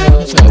 shit.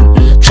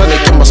 Tryna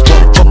get my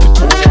spot poppin'.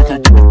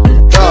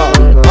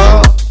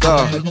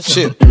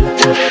 Shit.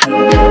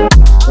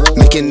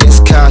 Making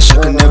this cash,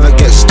 I can never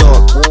get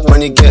stopped.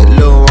 When you get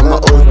low, I'm a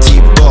OT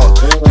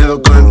bot. Never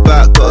going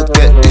back, gotta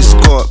get this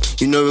squat.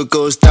 You know it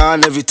goes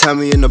down every time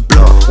we in the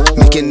block.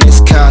 Making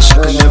this cash,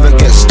 I can never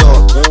get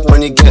stopped.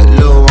 When you get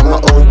low, I'm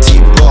my OT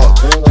bot.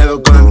 Never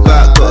going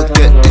back, gotta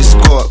get this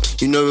squat.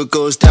 You know it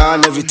goes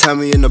down every time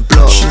we in the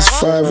block. She's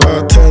 5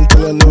 out of 10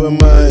 till I never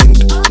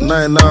mind.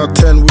 9 out of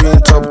 10, we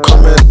ain't top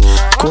comment.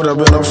 Could have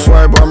been a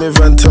 5, but I'm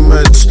inventing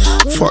meds.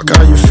 Fuck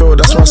how you feel,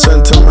 that's my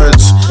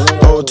sentiments.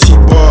 OT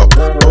bop,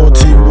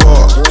 OT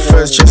what?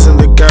 Feds chasing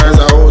the guys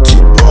I OT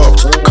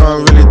bopped.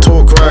 Can't really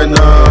talk right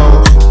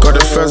now. Got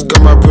the feds,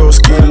 got my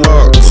broski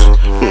locked.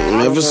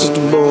 Ever since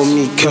the ball,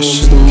 me,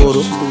 cash is the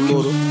model.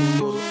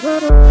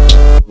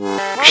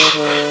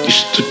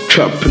 Used to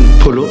trap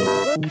and pull up,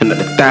 and at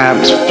the time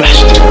it's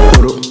flashed and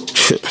pull up.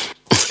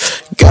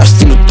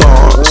 Gassed in the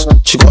dance,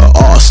 she got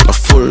an ass and a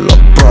full of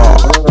bra.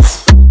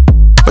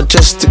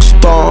 Majestic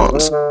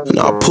stance, and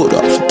I put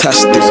up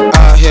fantastic.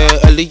 Out here,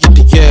 early in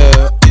the year,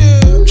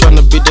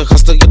 tryna be the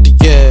hustler of the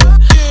year.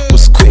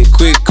 Was quick,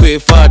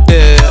 far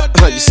there.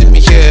 You see me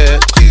here,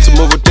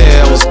 tomorrow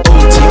there, I was OT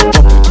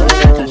poppin'.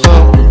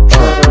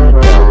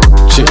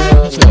 Shit,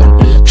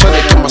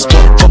 tryna get my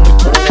spot poppin'.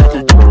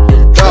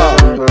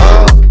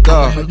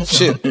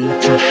 Shit.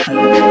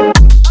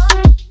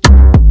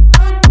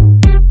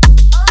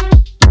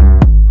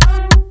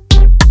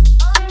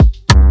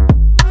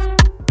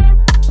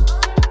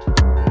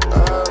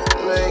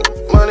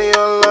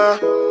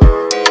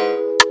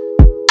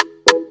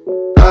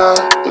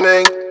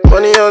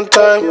 On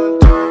time,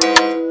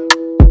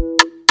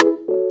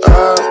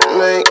 I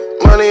make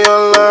money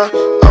online.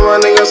 All my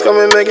niggas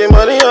coming making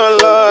money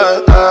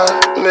online. I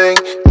make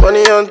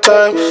money on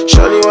time.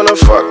 Shawty wanna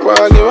fuck, but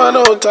I give her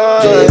no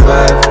time.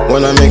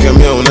 When I make a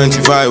meal,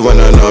 95 when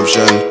an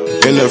option.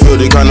 In the field,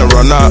 they kinda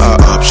run out of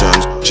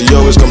options. She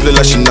always complain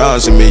like she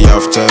not see me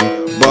often,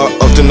 but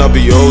often I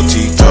be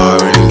OT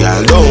tiring.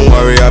 Girl, don't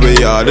worry, I be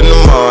hard in the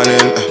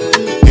morning.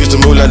 Used to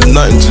move like there's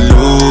nothing to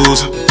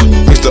lose.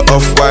 Mix the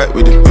off-white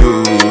with the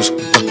blues.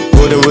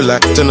 Golden with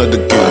like 10 of the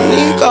game.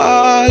 Money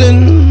calling,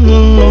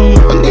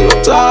 money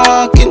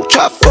talking.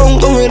 Trap phone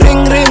going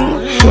ring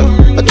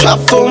ring. A trap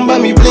phone by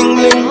me bling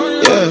bling.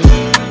 Yeah.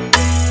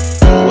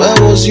 Where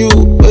was you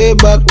way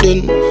back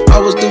then? I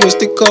was doing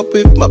stick up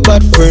with my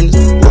bad friends.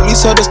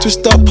 Police had us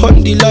twist up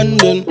on the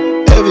London.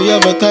 Every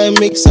other time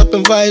mix up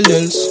in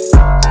violence.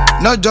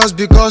 Not just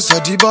because I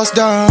the bust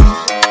down,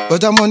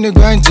 but I'm on the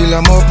grind till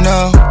I'm up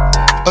now.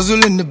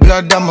 Hustle in the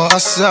blood, I'm a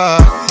hustler.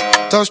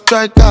 Top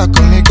striker,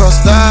 call me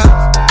Costa.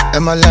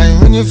 Am I line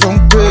ringing from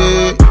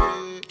grey?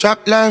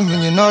 Trap line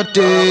ringing all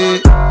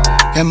day.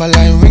 Am I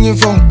line ringing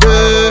from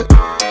grey?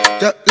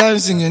 Trap line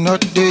singing all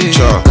day.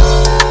 Sure.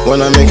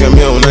 When I make a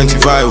meal,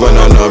 95 when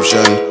an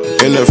option.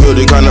 In the field,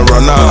 they kinda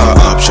run out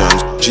of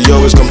options. She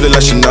always complain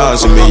like she not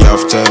see me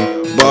often,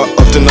 but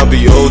often I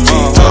be OT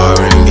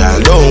tiring. Girl,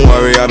 don't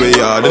worry, I be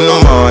hard in the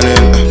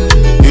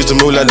morning. Used to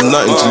move like there's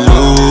nothing to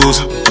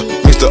lose.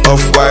 Mix the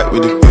off-white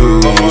with the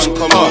blues.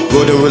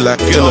 Golden with like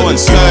pure and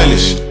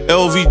stylish.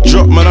 LV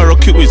drop, man, I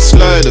rock it with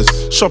sliders.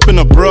 Shopping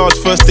abroad,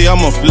 first day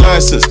I'm off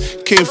license.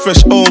 Came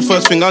fresh home,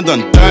 first thing I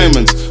done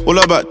diamonds. All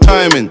about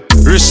timing,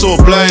 wrist so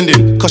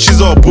blinding. Cause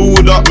she's all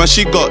booed up, man,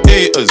 she got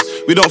haters.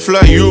 We don't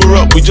fly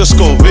Europe, we just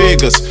go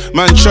Vegas.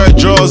 Man try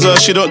draws her,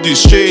 she don't do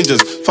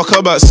strangers. Fuck her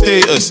about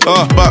status,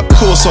 back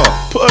closer.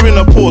 Put her in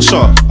a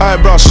Porsche,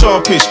 eyebrow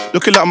sharpish.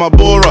 Looking like my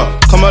Bora,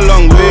 come a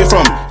long way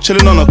from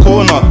chilling on a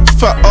corner.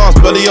 Fat ass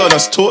belly, oh,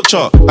 that's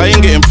torture. I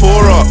ain't getting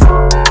poorer.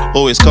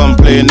 Always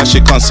complain that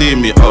she can't see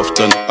me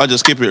often. I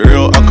just keep it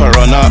real, I can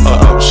run out of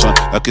option.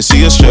 I can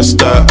see you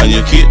stressed out and you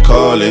keep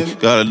calling.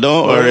 Girl,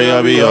 don't worry, I'll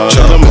be on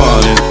in the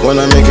morning.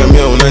 When I make a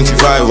meal,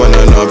 95 when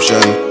an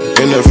option.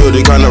 In the field,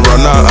 they kinda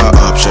run out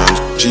of options.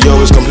 She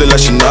always complain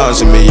like she not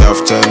see me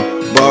often,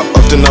 but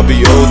often I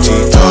be OT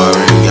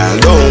tiring. Girl,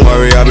 don't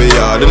worry, I'll be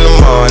hard in the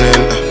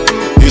morning.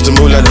 Used to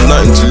move like there's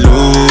nothing to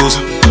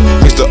lose.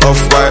 Mix the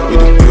off-white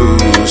with the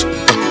blues.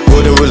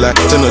 Golden with like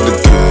 10 of the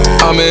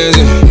game.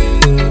 Amazing.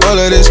 All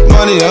of this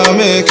money I'm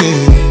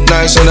making,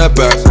 nice on that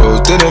back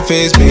road, didn't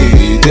face me.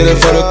 Did it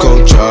for the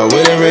culture,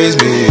 wouldn't raise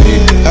me.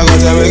 I got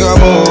to make a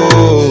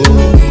move,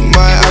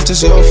 might have to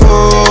sell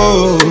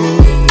food.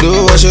 Do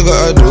what you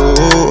gotta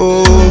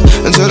do,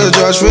 until the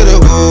judge for the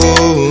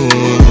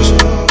goals.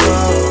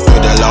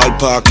 With a loud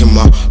park in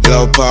my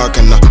loud park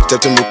and I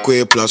stepped in with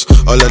Quay Plus.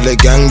 All of the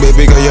gang,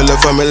 baby girl, you look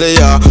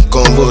familiar.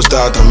 Convo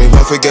start and me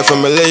won't forget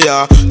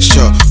familiar.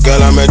 Sure,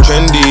 girl, I'm a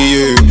trendy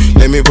you.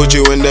 Let me put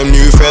you in them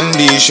new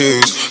Fendi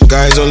shoes.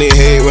 Guys only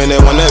hate when they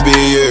wanna be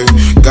you.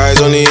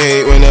 Guys only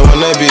hate when they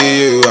wanna be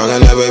you. I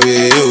can never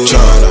be you.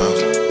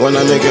 When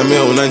I make a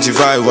meal,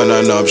 95 when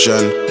an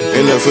option.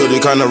 In the field, they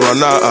kinda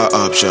run out of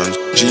options.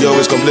 She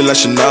always complain like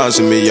she not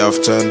see me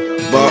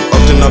often, but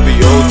often I be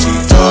OT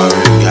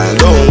tiring. Girl,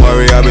 don't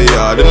worry, I be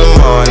hard in the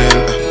morning.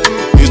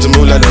 Used to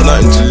move like there's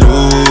nothing to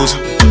lose.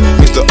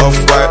 Mix the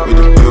off-white with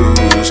the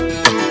blues.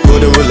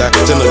 Golden with like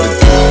 10 of the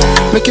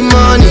game. Making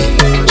money,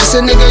 just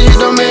a nigga, you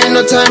don't make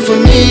no time for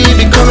me.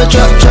 Become a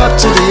trap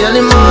to the early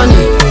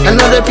morning.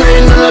 Another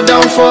pain, another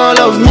downfall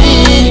of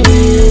me.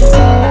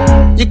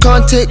 You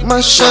can't take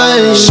my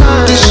shine.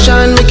 This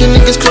shine making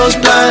niggas close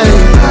blind.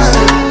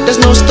 There's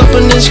no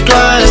stopping this grind.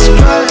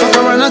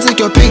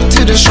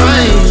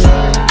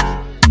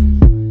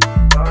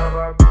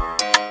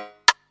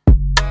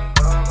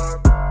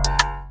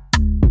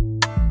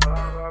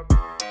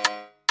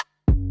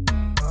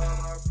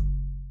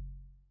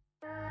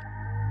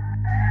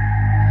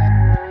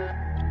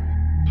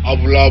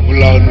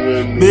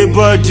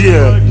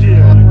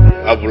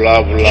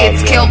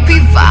 It's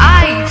Kelpie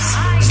Vibes.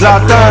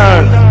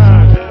 Zlatan.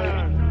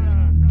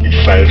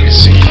 If I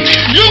receive,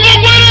 You go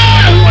win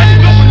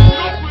it!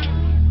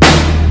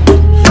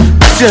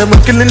 See, I'm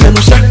killing them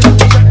shot.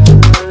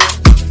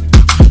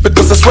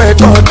 Because I swear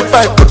God, if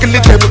I kill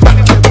them back.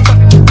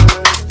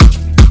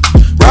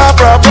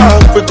 Rah,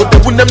 we go to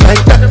win them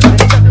like that.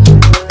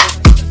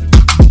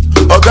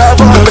 Oh God,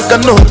 I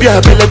know be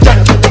a belly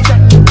jack.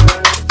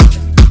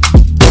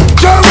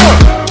 Jala,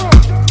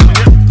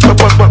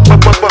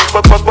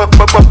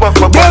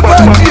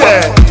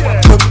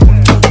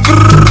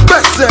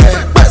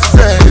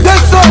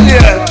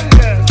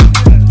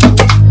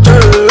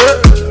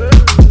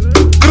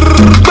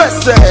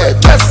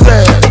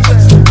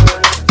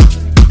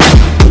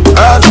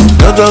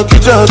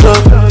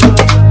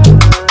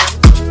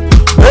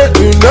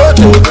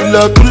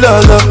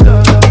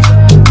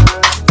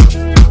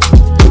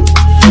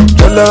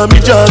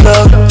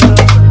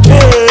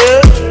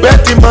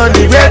 Betty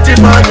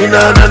money,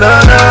 na.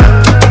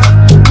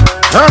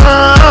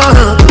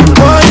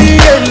 Money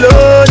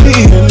lonely.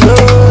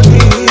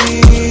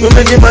 We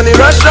making money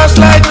rush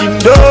like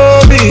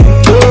Indomie.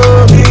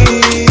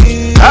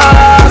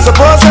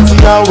 Suppose that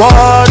you are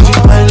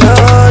wanting, my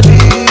lordy.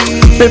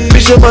 Baby,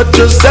 show my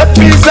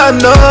Giuseppe's a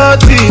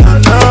naughty.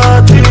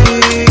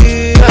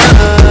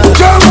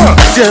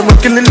 See, I'm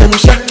killing them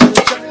shot.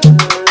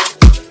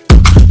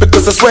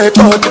 Because I swear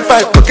God, if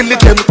I kill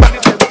them back.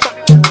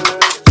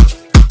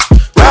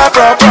 Rah,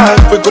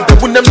 we go to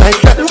win them like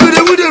that.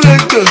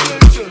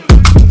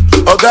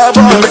 Oh God, I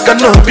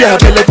cannot be a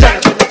belly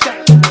jack.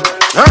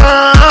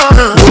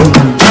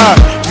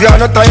 You are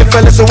not a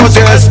fella, so what's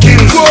your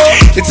excuse?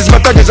 It is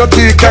matter, there's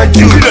nothing you can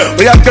do.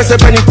 We have guessed a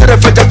penny to the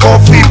fed the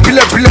coffee.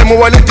 Pile, my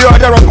wallet, the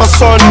other of my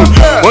son.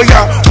 Oh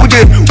yeah,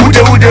 ude.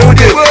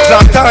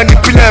 Zlatan,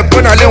 pile,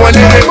 bonale,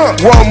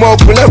 one more,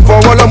 for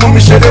one of me,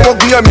 share,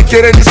 walk me, I'm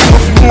carrying this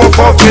more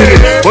for free.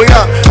 Oh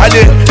yeah,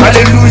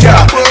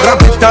 hallelujah.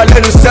 Rapita,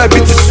 let us say,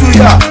 bit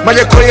suya.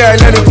 Malakoya,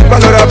 let us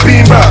balora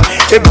bima.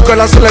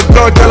 Ebukola, select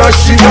God, tell us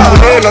she now.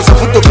 Let's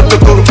put the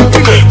go.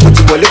 Put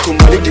the molecule,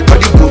 money, the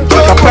body go.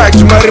 Kapag,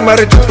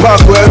 marry to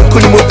park, where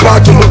couldn't move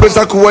back to my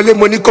Bezaku, wale,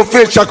 money,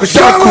 coffee, shaku. See,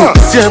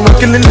 I'm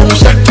killing them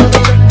shot.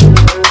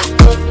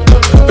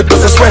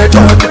 Because I swear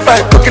God, if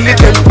I kill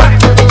them back.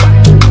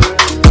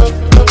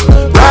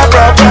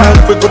 Rah,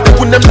 we go to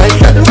win them like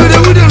that.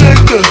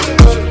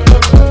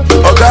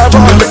 Oh God,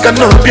 I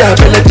cannot be a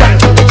belly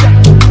jack.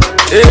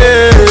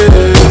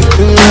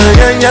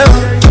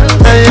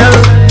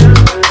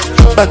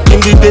 Back in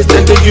the days,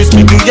 then they used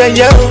me to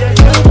yeah.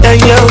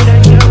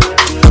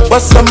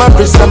 What's on my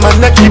wrist, on my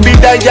neck, keep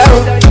it die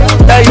out.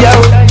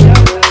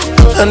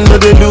 I know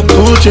they look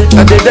Gucci,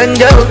 and they done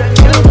go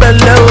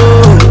below.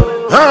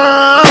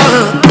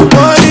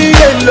 Money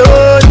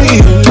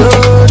lonely.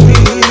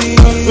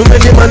 We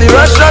making money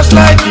rush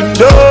like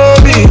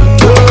Indomie.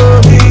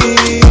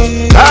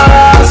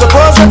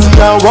 Suppose that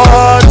you are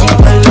wanting,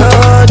 my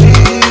lordy.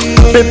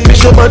 Baby,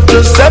 show my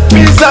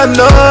Giuseppe's a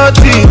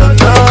naughty.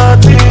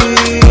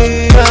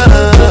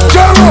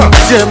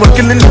 See, I'm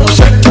killing them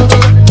shot.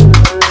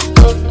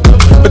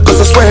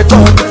 Because I swear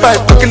God, if I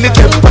kill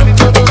them back.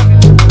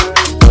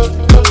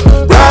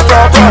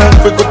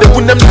 Rah, we go to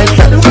win them like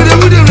that.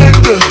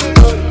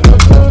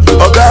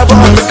 Oh God, I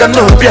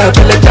cannot be a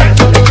belly jack.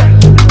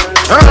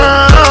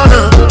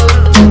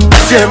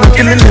 See, I'm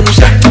killing them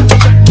shot.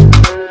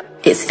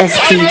 It's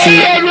STG.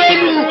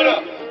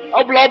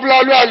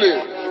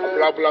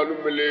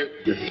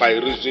 if I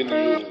reason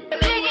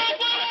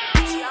you.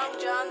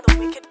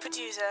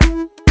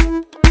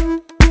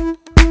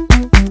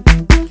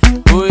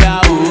 Oh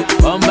yeah,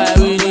 oh, on by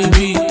Winnie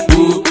B,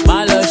 oh,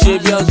 my love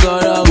shape your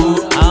girl,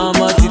 oh,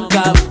 I'm a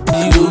tika,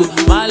 oh,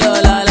 my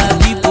love la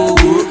people,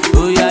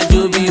 oh, yeah,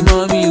 Joby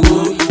mommy,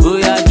 oh,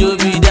 yeah,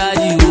 Joby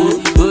daddy,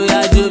 oh,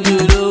 yeah, Joby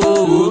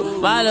low,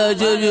 my love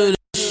Joby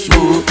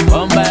oh,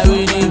 on by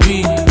Winnie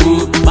B,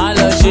 oh, my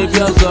love shape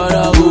your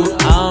girl, oh,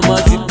 I'm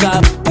a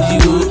tika,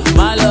 oh,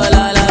 my love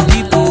la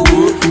people,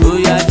 oh,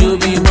 yeah,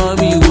 Joby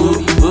mommy,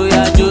 oh,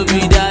 yeah,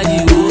 Joby daddy,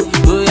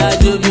 oh, yeah,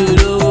 Joby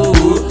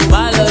low,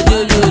 my love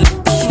Joby.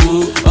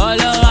 All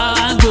I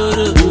want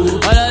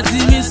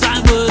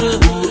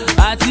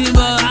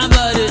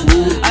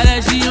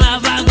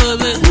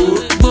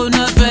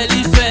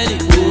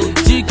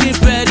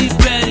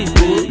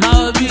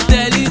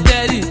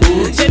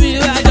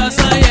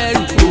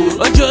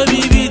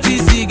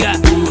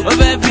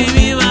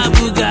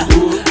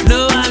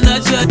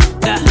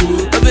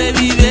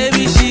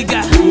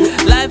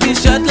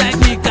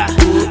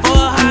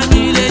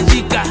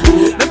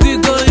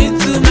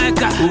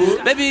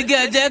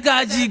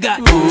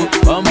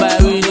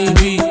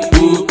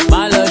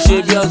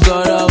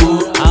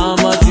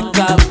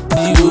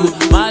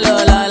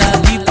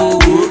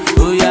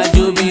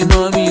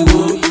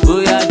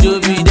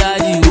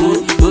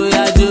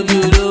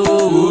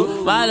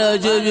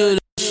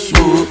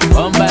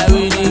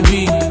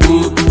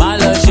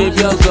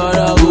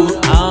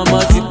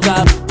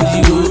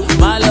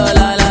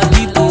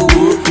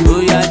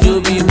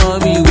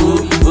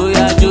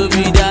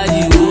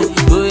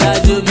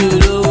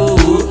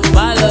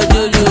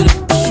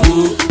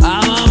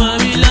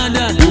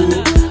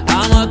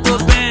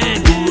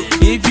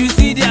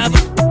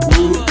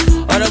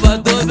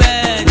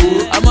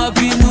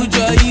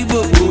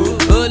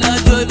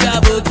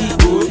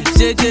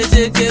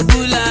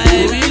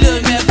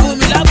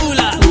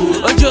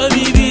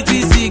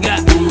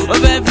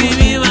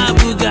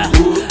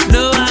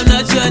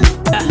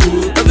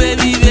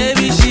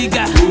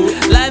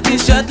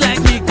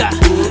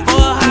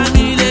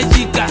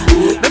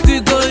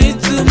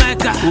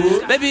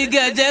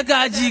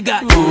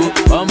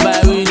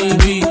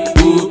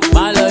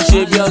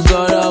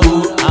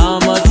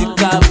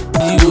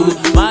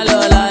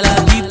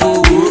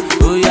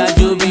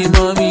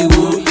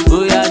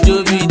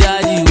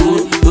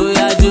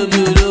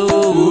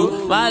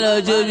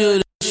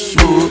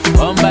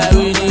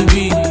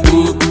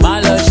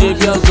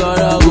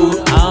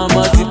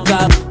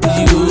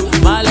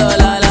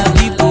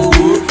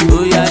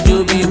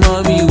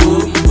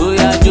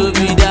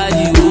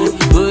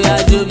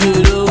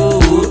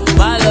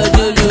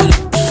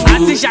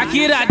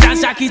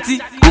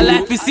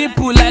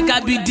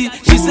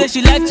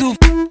she like to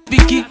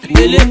picky.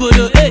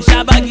 Elebolo,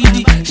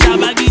 shabagidi,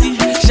 shabagidi,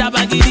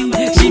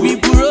 shabagidi. She be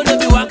puro, no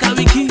be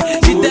wakawiki.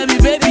 She tell me,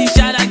 baby,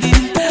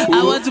 shabagidi.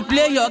 I want to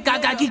play your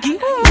kakakiki.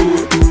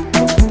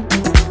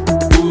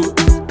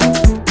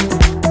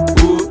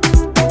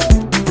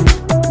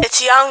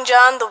 It's Young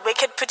John, the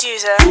wicked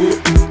producer.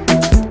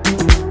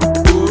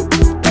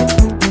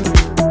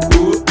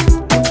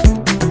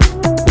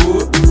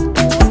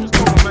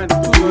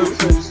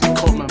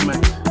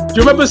 Do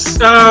you remember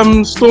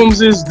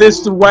Storms' This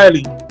to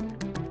Wiley?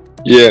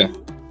 Yeah.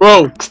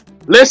 Bro,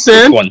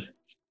 listen. Which one?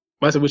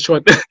 I said which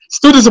one?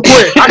 Still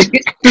disappointed.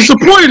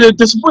 Disappointed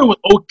was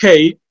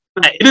okay.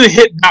 Like, it didn't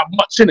hit that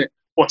much in it.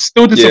 But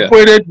still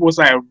disappointed was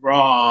like,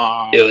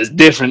 raw. It was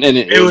different,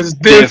 innit? It was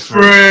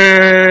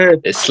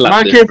different. It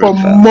slapped. Man came from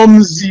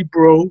Mumsy,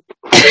 bro.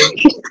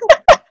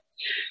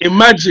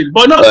 Imagine.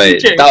 But not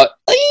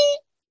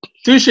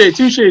Touche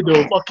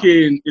though.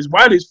 Fucking, it's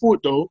Wiley's fault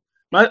though.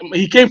 Man,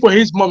 he came for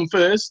his mum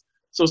first.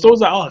 So I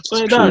was like, oh,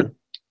 swear it down.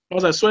 I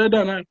was like, swear it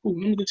down. All right, cool.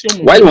 Let me get your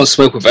mum. Wiley won't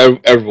smoke with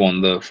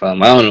everyone though,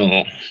 fam. I don't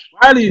know.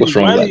 What's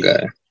wrong with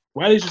that guy?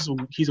 Wiley's just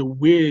he's a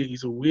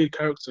weird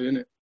character,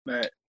 innit?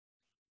 Like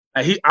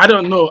I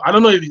don't know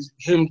if it's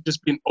him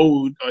just being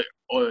old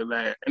or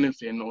like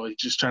anything, or he's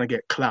just trying to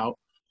get clout.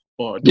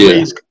 But the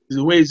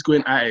way he's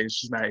going at it,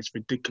 it's just like it's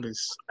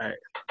ridiculous. Like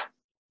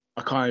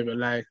I can't even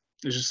lie.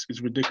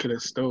 It's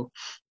ridiculous still.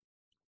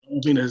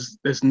 I think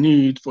there's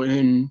need for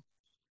him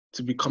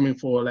to be coming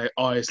for like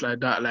artists like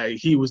that. Like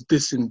he was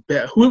dissing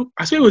better.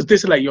 I swear he was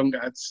dissing like young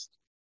guys.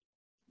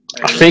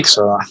 Like, I think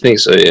so,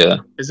 yeah.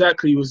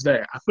 Exactly, he was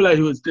there. I feel like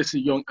he was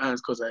dissing young guys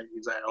because like,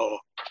 he's like, oh,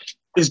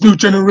 this new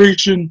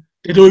generation,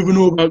 they don't even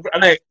know about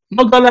like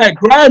not gonna like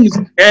grime is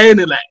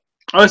and like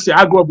honestly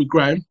I grew up with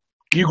grime.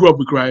 You grew up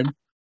with grime.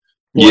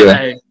 But,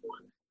 yeah.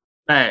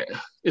 Like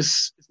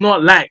it's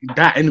not like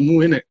that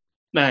anymore, innit?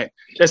 Like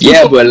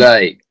but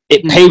like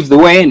it paved the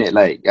way, innit?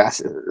 Like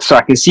so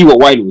I can see what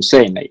Wiley was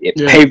saying. Like it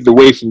paved the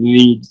way for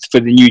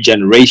the new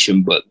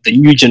generation, but the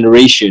new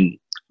generation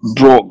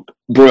brought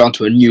it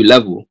onto a new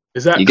level.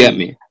 Exactly. You get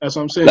me? That's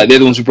what I'm saying. Like they're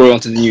the ones who brought it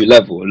onto the new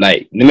level.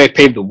 Like they may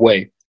pave the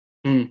way,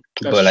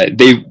 but like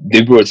they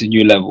brought it to a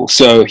new level.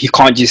 So he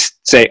can't just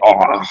say,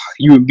 "Oh,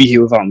 you wouldn't be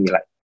here without me."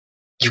 Like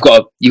you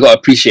got to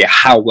appreciate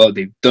how well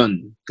they've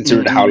done,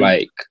 considering how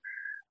like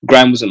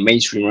grime wasn't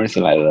mainstream or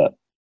anything like that,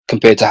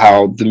 compared to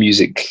how the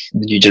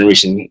new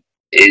generation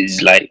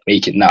is like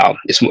making now.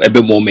 It's a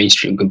bit more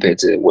mainstream compared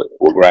to what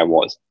grime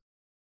was.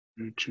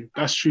 True.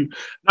 That's true.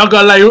 Not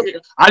gonna lie,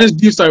 I just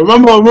do sorry.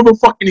 Remember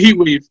fucking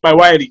Heatwave by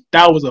Wiley?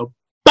 That was a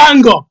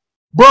banger,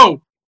 bro.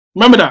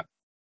 Remember that?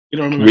 You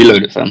don't remember?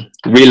 Reload it, fam.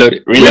 Reload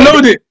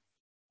it.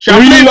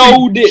 Shall I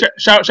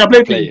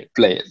play it?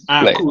 Play it.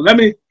 Cool. Let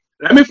me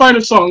find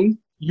a song.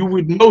 You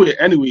would know it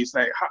anyways.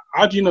 Like,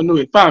 how do you not know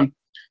it, fam?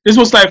 This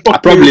was like I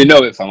probably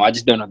know it, fam. I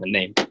just don't know the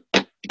name.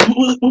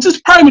 Was this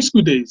primary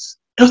school days?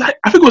 It was like,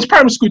 I think it was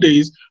primary school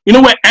days. You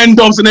know where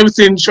N-Dubs and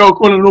everything, show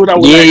corner and all that.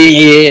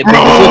 Yeah.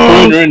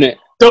 Bro,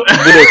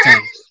 good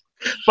times.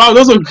 Wow,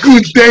 those were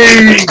good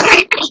days.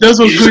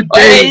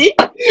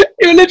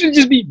 It would literally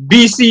just be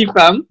BC,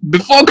 fam,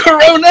 before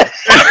Corona.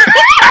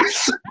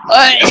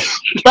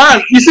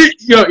 Man, you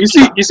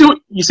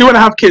see when I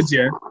have kids,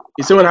 yeah.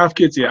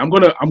 I'm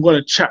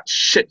gonna chat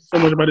shit so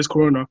much about this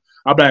Corona.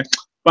 I'll be like,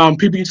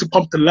 people used to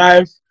pump the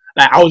live.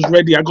 Like I was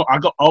ready. I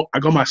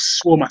got my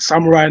sword, my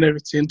samurai, and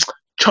everything.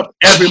 Chop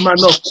every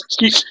man up.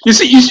 You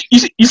see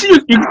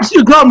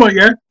your grandma,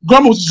 yeah?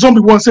 Grandma was a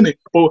zombie once, innit?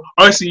 But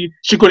honestly,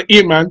 she couldn't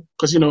eat, man,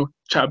 because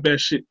chat bare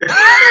shit.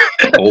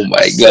 Oh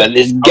my god,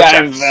 this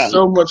guy, man.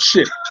 So much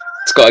shit.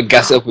 It's got to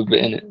gas up a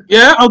bit, innit?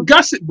 Yeah, I'll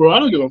gas it, bro. I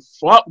don't give a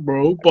fuck,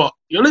 bro. But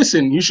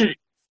listen, you should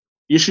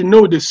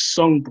know this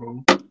song,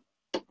 bro.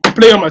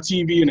 Play on my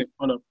TV, innit?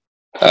 Hold up.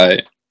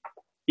 Alright.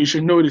 You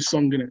should know this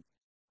song, innit?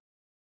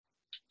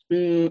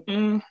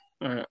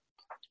 Alright,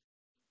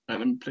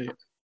 let me play it.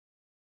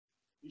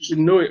 You should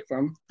know it,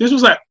 fam. This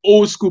was like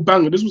old school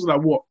banger. This was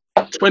like what?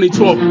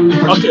 2012.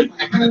 Okay.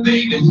 I've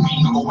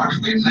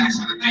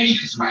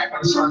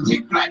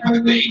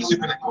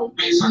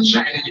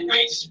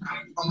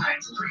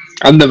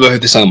never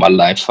heard this song in my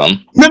life,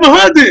 fam. Never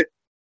heard it?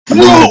 I've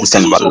never heard this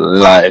song in my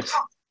life.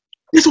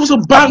 This was a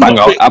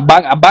banger. A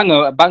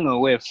banger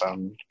away,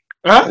 fam.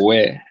 Huh?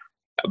 Where?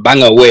 A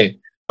banger away.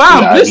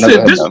 Fam,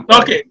 listen.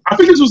 Okay, I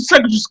think this was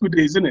secondary school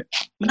days, isn't it?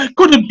 Like,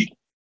 could it be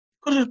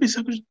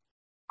secondary?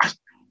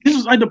 This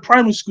was like the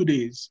primary school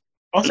days.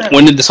 I was like,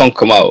 when did the song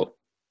come out?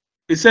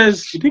 It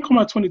says it didn't come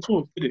out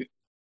 2012, did it?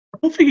 I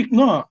don't think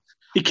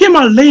it came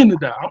out later than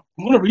that. I'm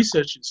gonna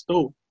research it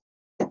still,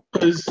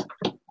 because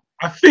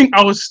I think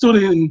I was still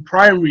in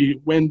primary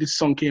when this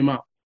song came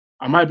out.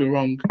 I might be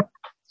wrong.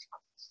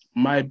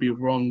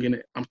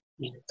 Innit? I'm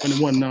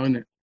 21 now,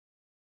 innit?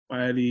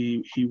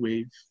 Wiley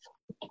Heatwave.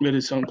 Where did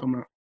this song come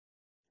out?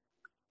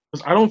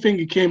 Because I don't think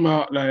it came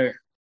out like.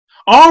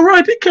 All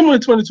right, it came out in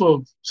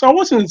 2012. So I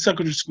wasn't in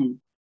secondary school.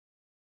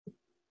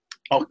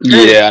 Okay.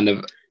 Yeah,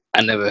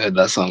 I never heard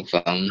that song,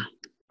 fam.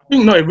 I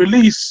think it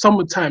released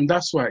summertime.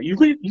 That's why.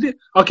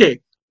 Okay,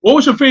 What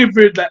was your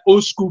favorite like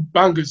old school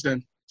bangers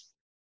then?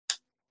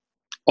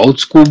 Old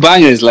school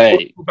bangers, like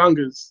old school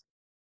bangers.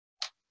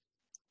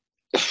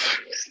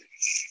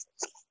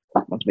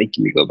 What's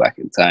making me go back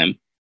in time?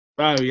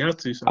 Wow, you have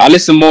to. I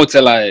listen more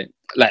to like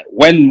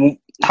when.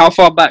 How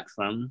far back,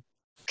 fam?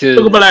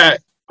 I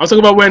was talking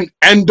about when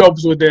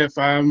N-Dubs were there,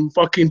 fam.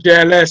 Fucking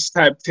JLS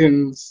type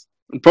things.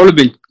 I'm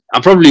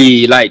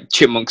probably like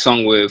Chipmunk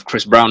song with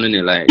Chris Brown in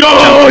it, like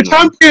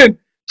champion.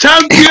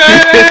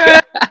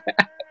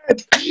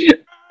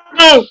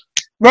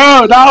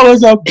 Bro, that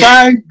was a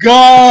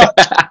banger.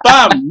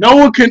 Fam, no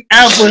one can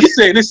ever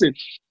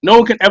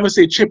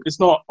say Chip is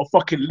not a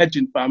fucking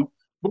legend, fam.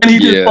 When he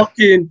did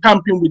fucking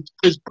champion with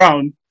Chris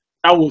Brown,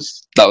 that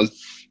was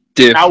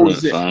different. That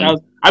was it.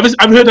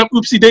 I've heard of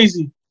Oopsie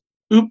Daisy.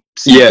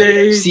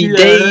 Daisy,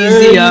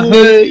 I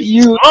heard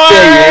you.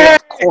 Oh,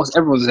 of course,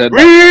 everyone's heard that.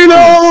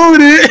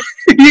 Reload it.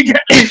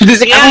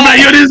 I'm like,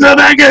 yo, this is a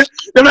banger.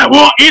 They're like,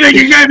 well, either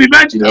you can't be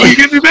match, you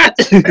can't be match.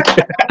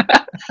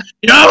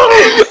 Yo,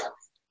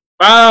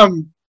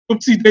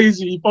 Oopsie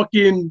Daisy,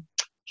 fucking,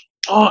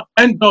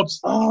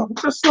 N-Dubs.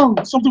 What's that song?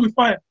 Something with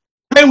fire.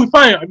 Playing with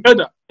fire. I've heard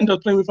that.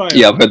 N-Dubs Playing with fire.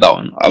 Yeah, I've heard that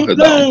one.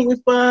 Playing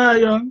with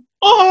fire.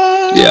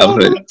 Oh, yeah, I've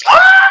heard it.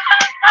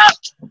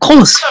 Of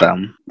course,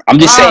 fam. I'm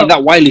just saying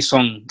that Wiley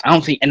song. I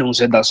don't think anyone's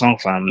heard that song,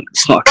 fam.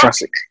 It's not a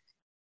classic.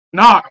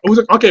 Nah, it was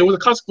a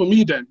classic for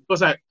me then.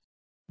 Because like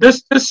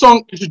this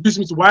song introduced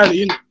me to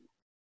Wiley, innit?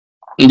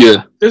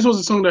 Yeah. This was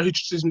a song that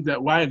introduced me to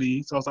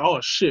Wiley, so I was like,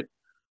 oh shit.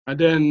 And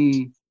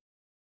then,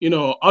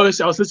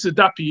 obviously I was listening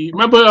to Dappy.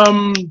 Remember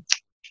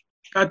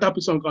that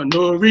Dappy song called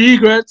No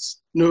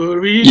Regrets.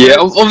 Yeah,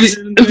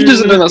 obviously if he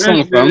doesn't know that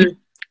song,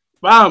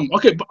 fam.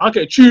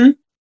 Okay, true.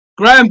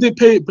 Graham did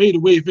pay the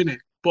wave, innit?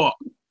 But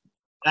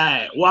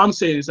what I'm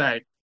saying is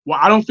I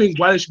don't think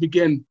Wiley should be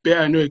getting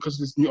better anyway because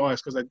of this new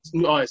artist, because this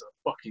new artists are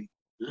fucking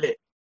lit.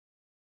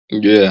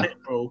 Yeah. Lit,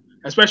 bro.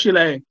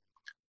 Especially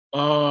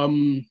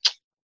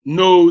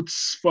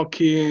Notes,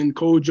 fucking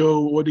Kojo,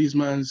 all these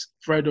mans,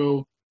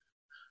 Fredo.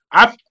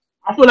 I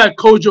feel like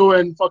Kojo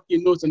and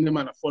fucking Notes and them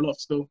man fall off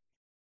still.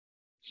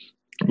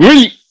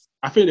 Really?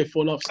 I feel they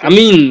fall off still. I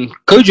mean,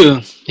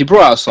 Kojo, he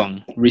brought out a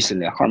song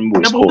recently. I can't remember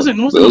what it's called.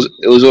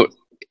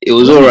 It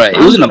was alright. It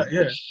wasn't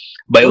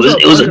but it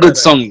was a good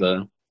song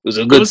though. It was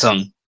a good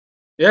song.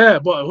 Yeah,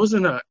 but it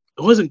wasn't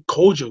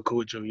Kojo,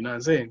 you know what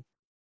I'm saying?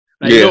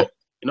 Like, you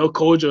know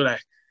Kojo,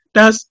 like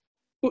that's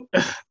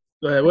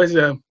like what's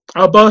it?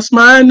 I'll bust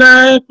my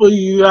knife for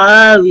you,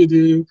 I will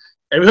do.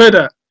 Have you heard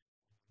that?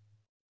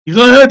 You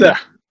don't heard that?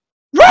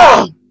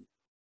 Bro!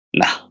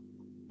 Nah.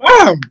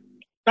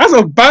 That's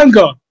a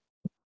banger.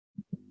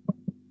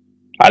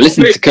 I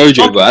listen to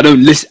Kojo, but I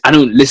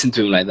don't listen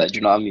to him like that. Do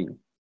you know what I mean?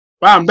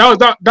 Bam,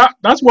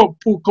 that's what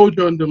put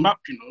Kojo on the map,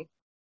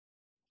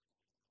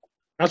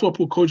 That's what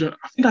put Kojo.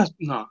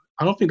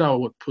 I don't think that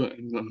would put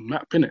him on the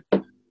map, innit?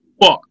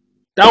 But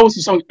that was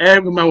the song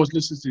every man was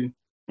listening to.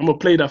 I'm gonna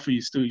play that for you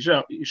still. You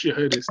should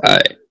hear this.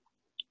 Alright.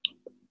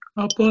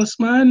 I'll bust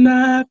my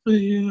knife for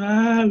you,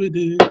 I will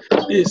do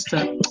this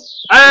time.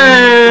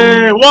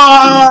 Hey,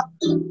 what?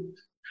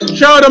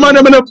 Show the man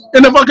in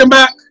the fucking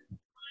back.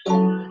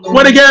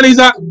 Where the girl is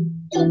at?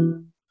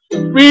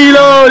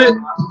 Reload it.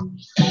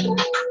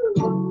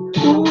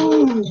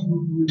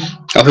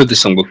 I've heard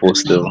this song before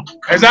still.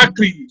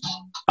 Exactly.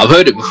 I've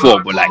heard it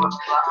before, but like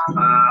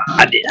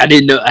I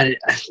didn't know.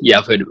 Yeah,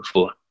 I've heard it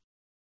before.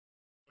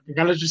 Okay,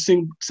 can I just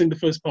sing the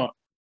first part?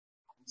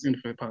 Sing the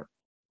first part.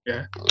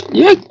 Yeah.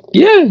 Yeah.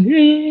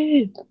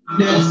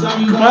 There's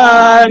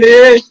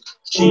somebody.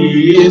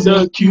 She is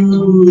a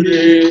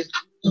cutie.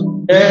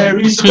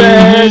 Very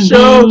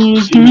special.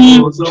 She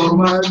was on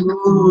my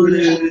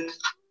booty.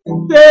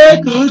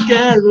 They could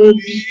carry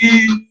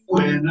me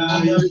when I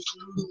am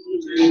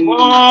shooting.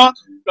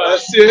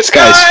 This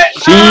guy's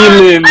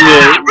feeling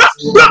it.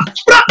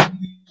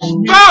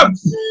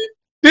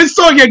 This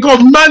song here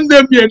got man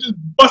them here just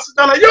busting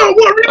down like, yo,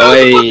 what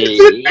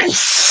really?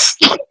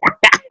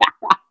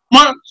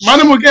 Man,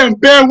 I'm getting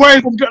bare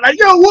words from like,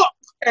 yo, what?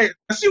 Hey,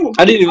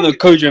 I didn't even know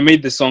Kojo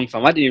made the song,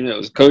 fam. I didn't even know it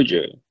was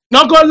Kojo.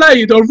 Not gonna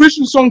lie, the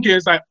original song here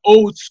is like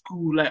old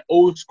school like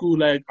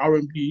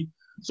R&B.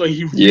 So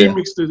he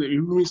remixed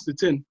the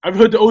tin. Have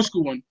you heard the old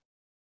school one?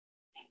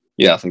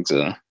 Yeah, I think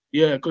so.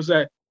 Yeah, because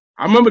I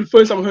remember the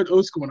first time I heard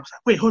old school one, I was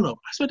like, wait, hold up.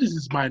 I swear this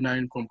is My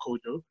 9 from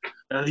Kojo.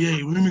 Yeah,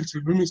 he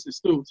remixed it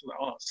still. So like,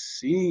 oh,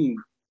 see.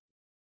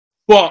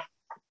 But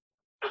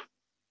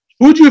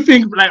who do you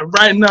think like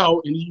right now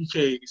in the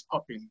UK is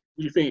popping?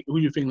 Who do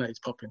you think like is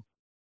popping?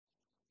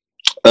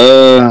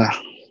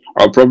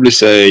 I'll probably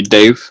say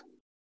Dave.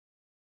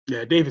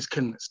 Yeah, Dave is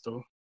killing it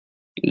still.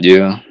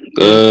 Yeah.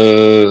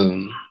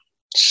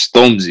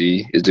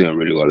 Stormzy is doing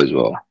really well as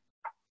well.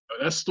 Oh,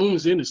 that's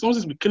Stormzy, innit?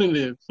 Stormzy's been killing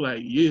it for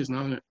like years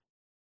now, isn't it?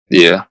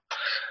 Yeah.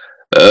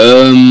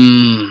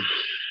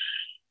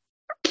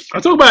 I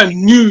talk about a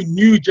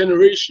new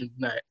generation,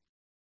 like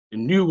the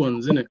new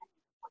ones, innit?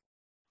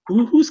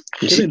 Who's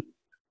killing?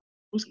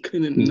 Who's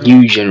killing now?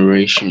 New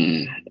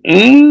generation.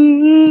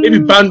 Maybe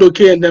Bando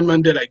K and them,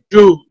 and they're like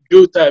Joe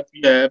type,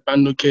 yeah,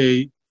 Bando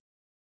K.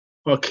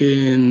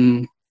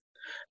 Fucking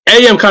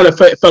AM kind of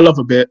fell off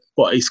a bit,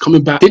 but he's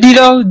coming back. Did he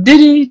though?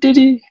 Did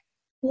he?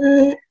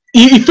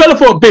 He fell off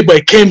for a bit, but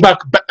he came back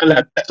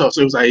like better.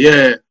 So it was like,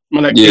 yeah,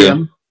 man, like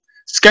AM.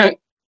 Skank.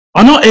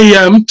 I'm not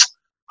AM.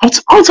 I'm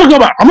not talking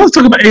about AM. I'm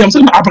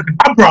talking about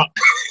Abracadabra.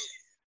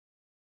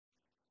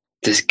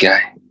 This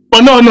guy.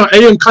 But no,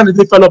 AM kind of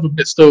did fell off a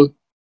bit still.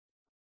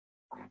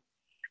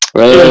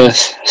 Well,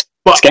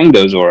 but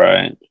Skengdo's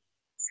alright.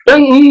 I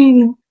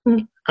feel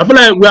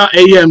like without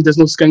AM, there's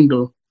no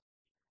Skengdo.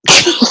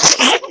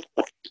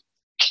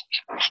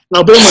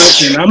 I'll be my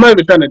opinion. I'm not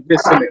even trying to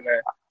diss in it.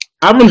 Like,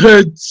 I haven't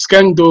heard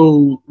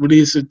Skengdo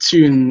release a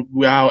tune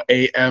without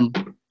AM.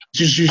 It's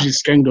just usually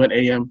Skengdo and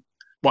AM.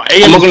 But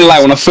AM, I'm not gonna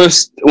lie. When I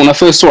first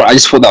saw it, I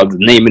just thought that was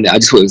the name in it. I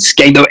just thought it was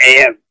Skengdo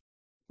AM.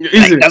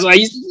 Is it? That's what I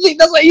used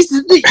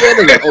to think. Yeah,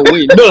 they're like, oh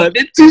wait, no,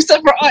 they're two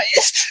separate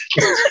artists.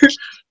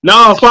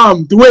 Nah,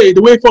 fam. The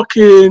way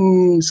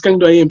fucking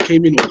Skengdo AM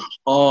came in was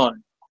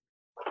hard.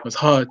 It was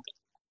hard.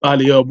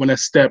 Early up when I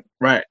stepped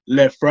right,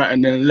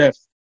 and then left.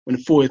 When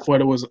the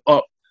forward was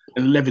up,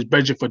 and left his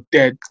budget for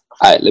dead.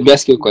 Alright, let me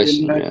ask you a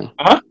question.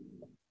 Let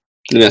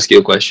me ask you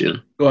a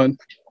question. Go on.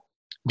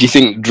 Do you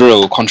think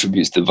drill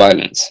contributes to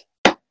violence?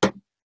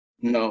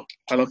 No,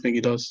 I don't think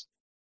it does.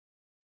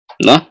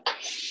 No?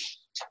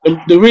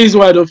 The reason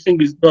why I don't think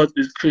it does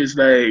is because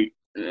like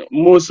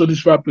most of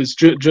these rappers,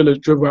 drill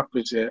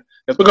rappers, yeah,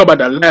 they talk about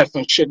their life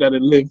and shit that they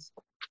live.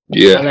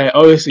 Yeah. And like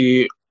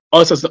obviously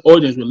us as the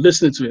audience will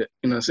listen to it,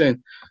 you know what I'm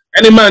saying?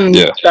 Any man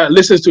that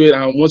listens to it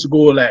and wants to go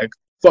like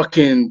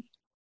fucking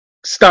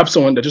stab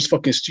someone, they're just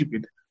fucking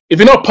stupid. If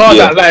you're not part of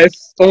that life,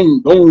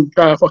 don't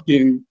try to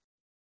fucking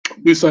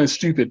do something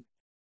stupid.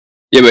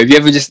 Yeah, but if you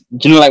ever do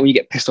you know like when you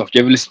get pissed off, do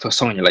you ever listen to a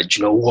song and you're like, do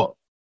you know what?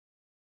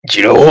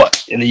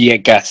 And then you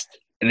get gassed.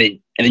 And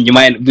then you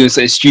might end up doing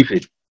something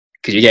stupid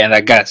because you're getting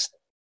that gassed.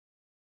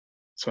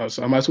 So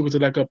am I talking to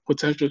like a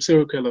potential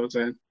serial killer or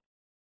something?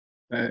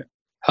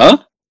 Huh?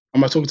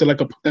 Am I talking to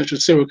like a potential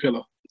serial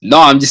killer? No,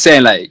 I'm just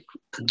saying like,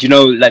 do you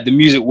know, like the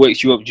music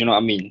wakes you up, do you know what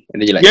I mean?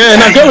 And then you're like, yeah,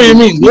 and I get what you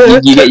mean. Yeah.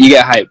 You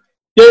get hype.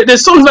 Yeah,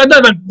 there's songs like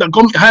that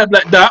got me hype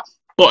like that,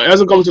 but it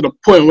hasn't come to the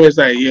point where it's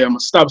like, yeah, I'm gonna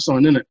stab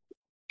someone, innit?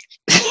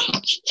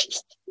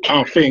 I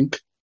don't think.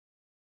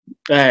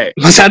 Like,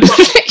 I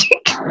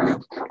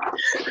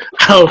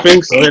don't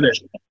think so, innit?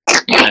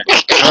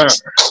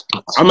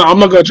 I'm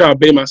not gonna try to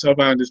bait myself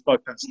out on this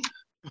podcast.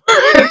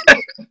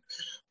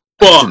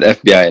 But the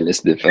FBI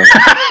listening, fam.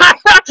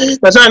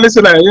 That's why I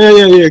listen like,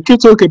 yeah. Keep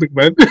talking, big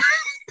man.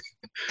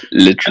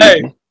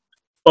 Literally. Hey,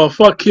 but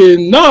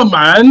fucking no,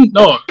 man,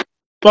 no.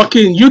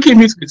 Fucking UK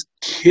music is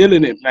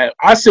killing it. Like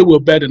I say, we're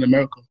better than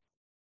America.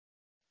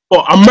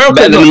 But America,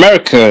 better than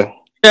America.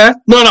 Yeah.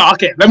 No.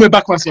 Okay. Let me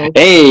back myself.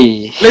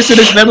 Hey. Listen.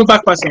 Let me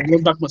back myself.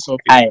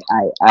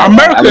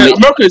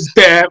 America is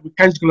there with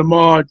Kendrick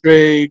Lamar,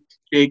 Drake,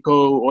 J.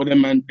 Cole, all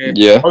them man there.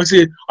 Yeah.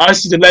 Obviously,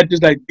 the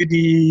legends like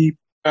Diddy,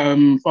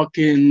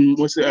 fucking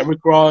Rick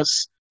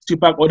Ross,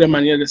 Tupac, all them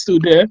man. Yeah, they're still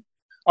there.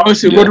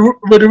 Obviously, with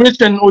the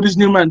rich and all these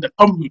new man that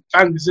come with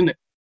bangers, isn't it?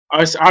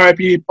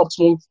 R.I.P. Pop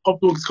Smoke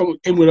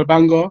came with a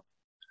banger.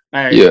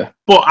 Like,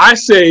 but I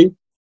say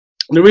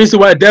the reason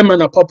why them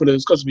men are popular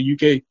is because of the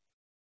UK.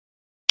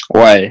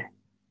 Why?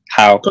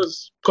 How?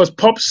 Because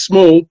Pop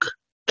Smoke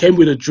came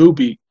with a drill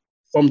beat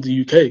from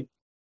the UK. You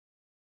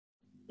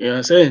know what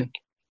I'm saying?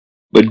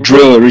 But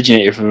drill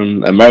originated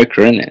from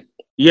America, innit?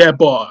 Yeah,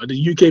 but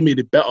the UK made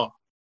it better.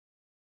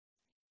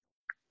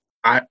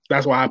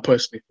 That's what I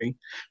personally think.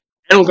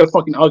 Anyone's gonna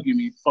fucking argue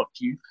me, fuck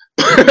you.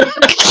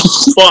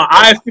 But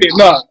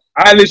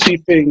I literally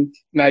think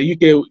UK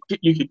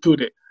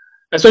killed it.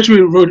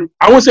 Especially with Road.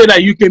 I won't say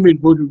that UK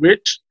made Road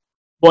Rich,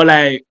 but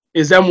like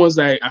it's them ones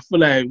like I feel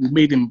like we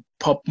made him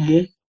pop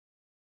more.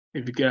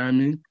 If you get what I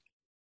mean.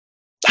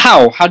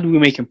 How do we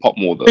make him pop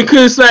more though?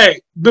 Because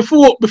like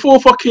before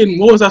fucking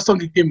what was that song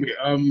he came with?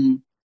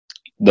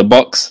 The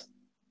Box?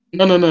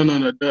 No.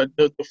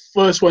 The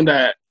first one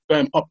that got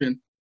him popping.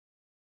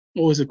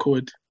 What was it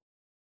called?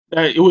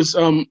 It was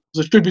a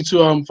tribute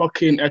to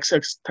fucking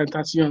XX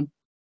Tentacion.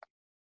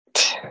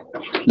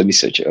 Let me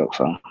search it up,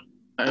 fam.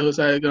 It was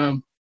like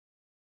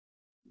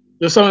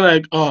there's something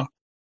like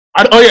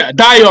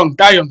Die Young.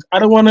 I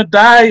don't wanna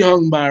die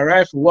young, but I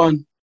ride for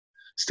one.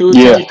 Still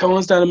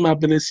comes down in my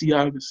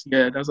Balenciagas.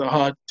 Yeah, that's a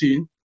hard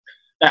tune.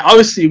 Like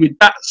obviously with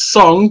that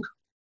song,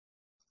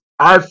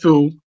 I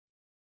feel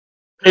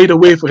paid the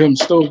way for him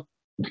still.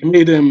 He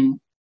made him.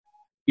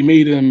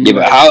 Yeah,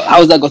 but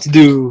how's that got to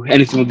do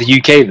anything with the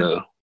UK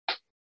though?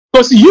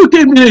 Because the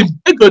UK made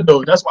him bigger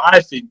though. That's what I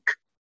think.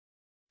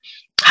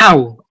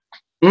 How?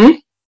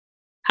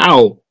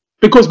 How?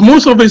 Because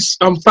most of his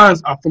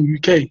fans are from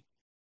UK.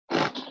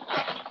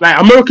 Like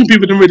American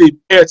people didn't really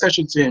pay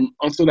attention to him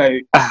until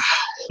like.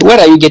 Where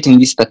are you getting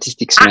these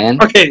statistics, man?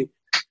 Okay,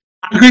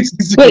 I agree to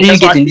disagree. Where are you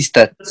getting these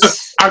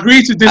stats? I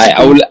agree to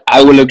disagree.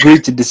 I will agree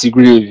to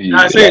disagree with you.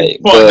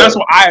 But that's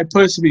what I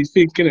personally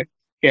think, innit?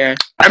 Yeah,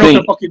 I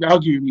don't fucking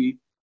argue with me.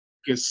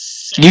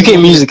 UK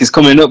music is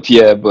coming up,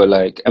 yeah, but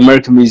like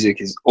American music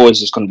is always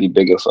just gonna be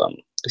bigger, fam.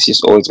 It's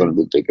just always gonna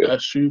be bigger.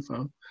 That's true,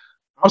 fam.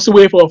 I'm still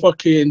waiting for a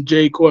fucking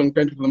J. Cole and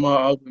Kendrick Lamar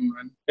album,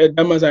 man.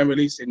 That man's ain't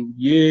released in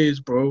years,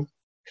 bro.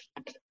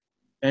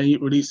 And he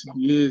released in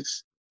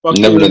years.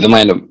 You never know. They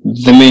may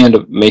end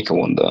up making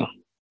one though.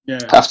 Yeah.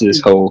 After this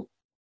whole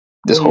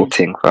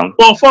thing, fam.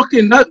 Well,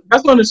 fucking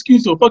that's not an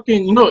excuse though.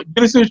 Fucking, you know,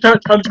 this is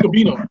Childish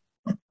Gambino.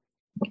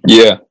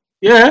 Yeah.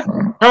 Yeah.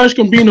 Childish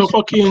Gambino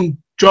fucking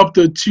dropped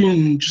a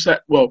tune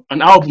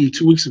an album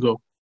 2 weeks ago.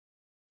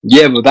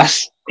 Yeah, but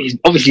he's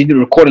obviously been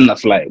recording that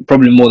for like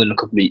probably more than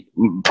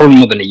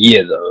a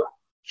year though.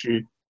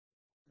 True.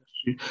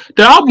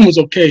 The album was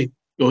okay.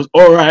 It was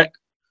alright,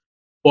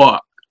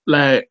 but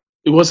like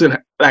it wasn't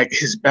like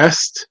his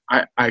best.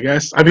 I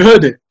guess. Have you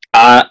heard it?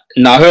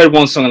 No, I heard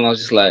one song and I was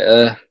just like,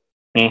 I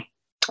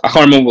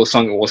can't remember what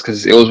song it was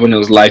because it was when it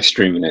was live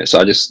streaming it. So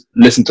I just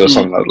listened to a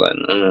song and I was like,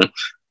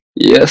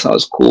 yeah,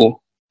 sounds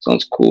cool.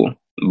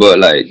 But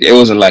like, it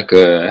wasn't like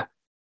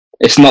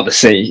it's not the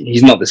same.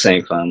 He's not the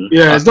same, fam.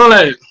 Yeah, it's not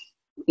like it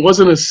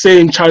wasn't the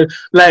same child.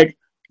 Like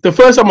the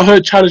first time I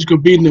heard Childish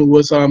Gambino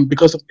was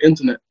because of the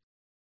internet.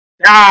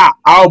 That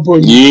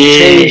album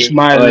changed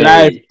my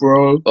life,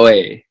 bro.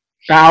 That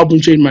album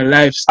changed my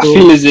life. Still. I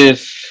feel as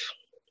if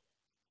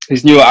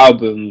his newer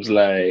albums,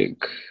 like,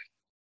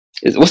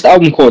 what's the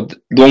album called?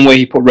 The one where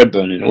he put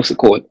Redburn in. What's it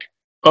called?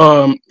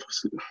 Awaken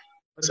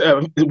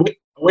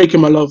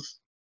My Love.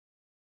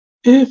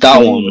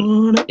 That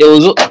one.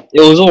 It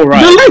was all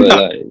right. You didn't like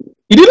that?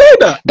 You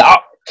didn't like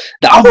that?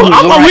 The album was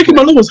all Awaken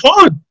My Love was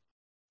hard.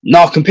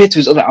 No, compared to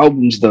his other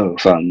albums, though,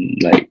 fam.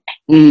 Like,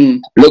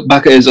 look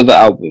back at his other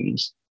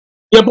albums.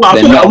 Yeah, but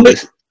they're not on the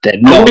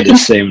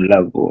same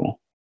level.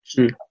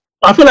 True.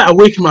 I feel like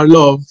Awaken My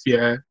Love,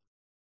 yeah,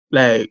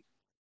 like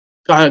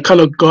kind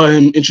of got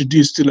him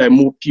introduced to like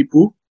more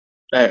people,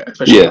 like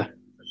especially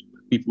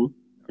people,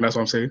 and that's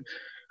what I'm saying.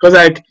 Because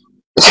like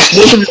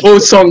most of the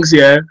old songs,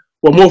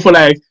 were more for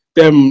like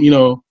them, you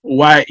know,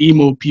 white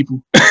emo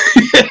people,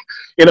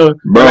 you know,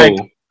 bro. Like,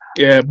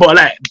 but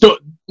like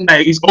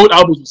his old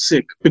albums were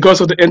sick because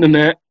of the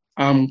internet.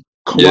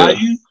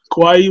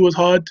 Kawaii was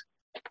hard.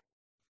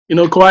 You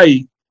know,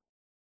 Kawaii.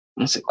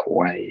 What's it,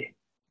 Kawaii?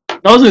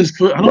 That was his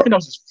first. I don't think that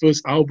was his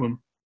first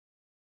album.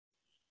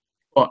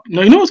 But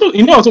no, you know what I'm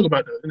talking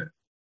about, though, isn't it?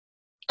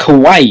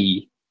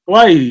 Kawaii,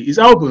 his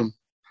album.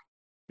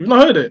 You've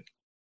not heard it?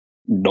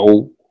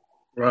 No.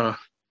 Bruh.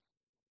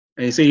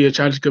 And you say you're a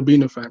Childish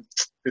Gambino fan.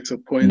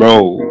 Disappointing,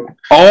 bro.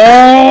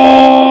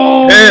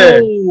 Oh. Yeah.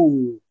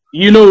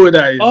 You know what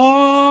that is.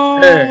 Oh.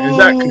 Yeah,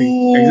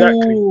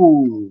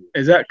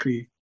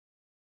 exactly.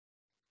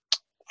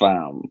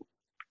 Fam.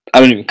 I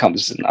don't even count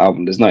this as an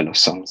album. There's not enough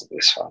songs in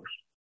this, fam.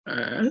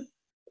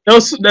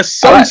 There's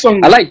some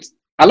songs.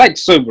 I liked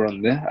Sober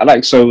on there. I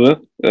like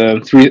Sober.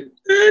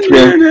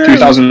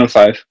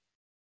 3005.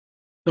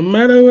 No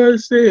matter what I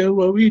say or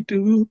what we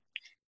do,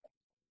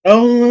 I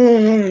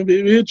wanna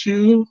be with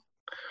you.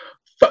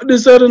 Fuck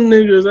this other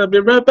niggas, I'll be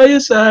right by your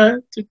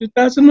side.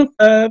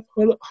 2005.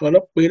 Hold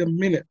up, wait a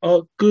minute.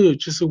 All good,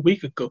 just a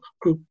week ago.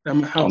 Group at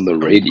my house. On the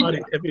radio.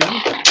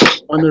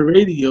 On the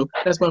radio.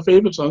 That's my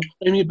favorite song.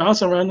 Made me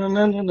bounce around.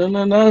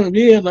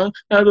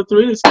 The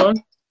three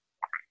song.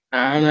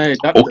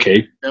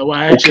 Okay. That's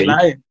why I actually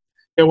lying.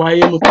 That's why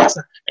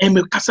I'm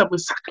a casa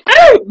with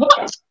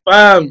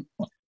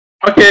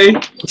okay.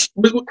 Since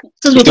we're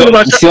talking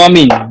about, see what I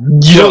mean?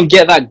 You don't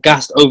get that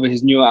gassed over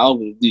his newer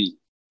album, do you?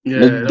 Yeah.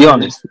 Let's be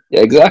honest.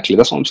 Yeah, exactly.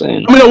 That's what I'm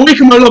saying. I mean,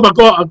 Awaken My Love, I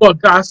got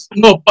gas.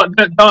 No, but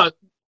that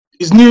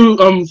his new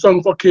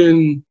song,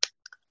 fucking,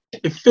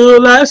 It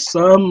Feel Like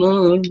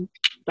Summer.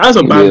 That's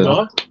a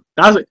banger.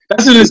 Yeah.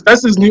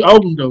 That's his new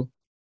album though.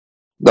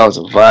 That was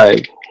a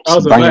vibe. That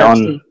was a bang vibe. It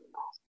on.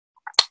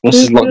 Once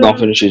this lockdown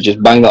finishes,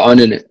 just bang that on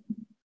in it.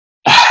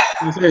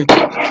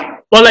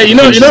 But like you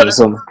know that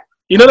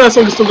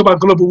song is talking about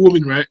global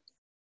warming, right?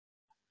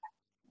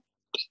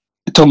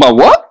 You talking about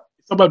what?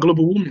 It's talking about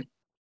global warming.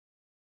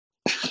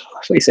 I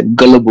thought you said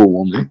gullible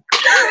woman.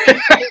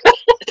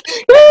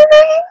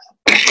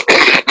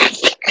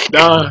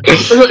 Nah,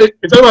 it's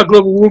talking about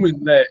global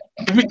warming. Like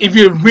if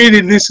you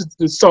really listen to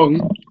the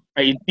song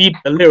and you deep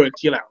the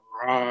lyrics, you're like,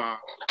 rah.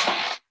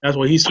 That's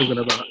what he's talking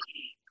about.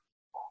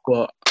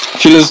 But I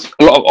feel as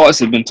a lot of artists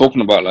have been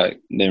talking about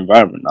like the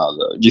environment now.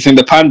 Though, do you think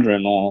they're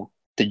pandering or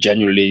they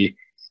genuinely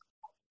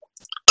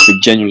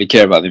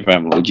care about the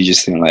environment, or do you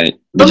just think like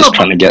they're just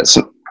trying to get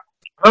some?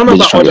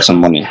 Some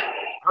money. I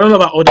don't know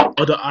about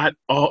other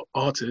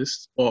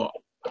artists, but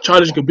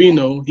Childish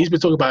Gambino, he's been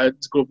talking about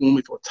global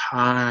warming for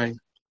time.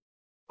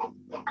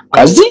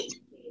 Has he?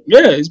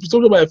 Yeah, he's been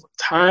talking about it for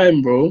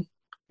time, bro.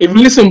 If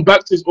you listen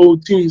back to his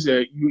old tunes,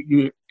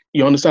 you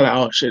understand like,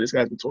 oh shit, this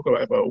guy's been talking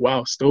about it for a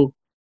while still.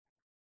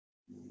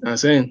 You know what I'm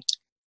saying?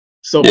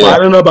 So, but I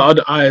don't know about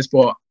other artists,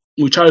 but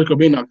with Childish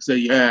Gambino, I can say,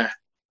 yeah,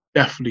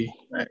 definitely.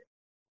 Like,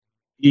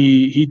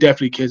 he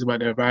definitely cares about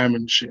the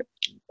environment and shit.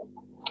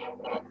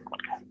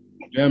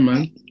 Yeah,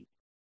 man.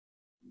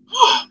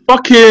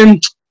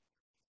 Fucking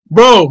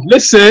bro,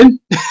 listen.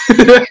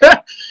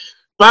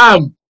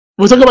 Bam.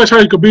 We're talking about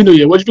Childish Gambino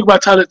here. What do you think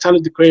about Tyler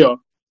the Creator?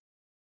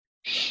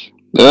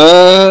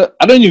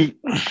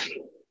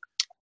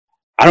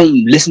 I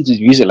don't listen to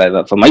his music like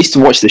that. Fam. I used to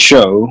watch the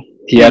show.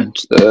 He had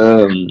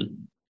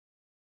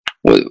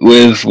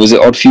with was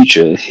it Odd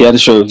Future? He had a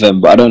show with them,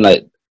 but I don't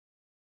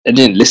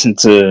listen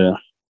to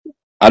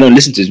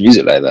his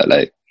music like that.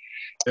 Like,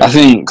 I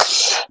think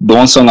the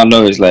one song I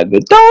know is like the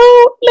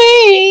 "Don't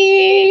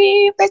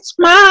Leave, It's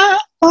My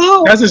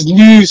Fault." That's his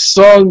new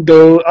song,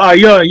 though. Oh,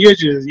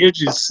 you're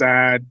just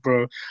sad,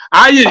 bro.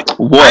 I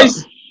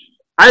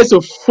used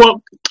to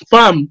fuck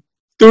fam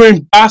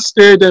during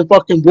Bastard and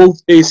fucking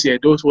Wolf Face. Yeah,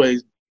 those were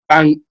his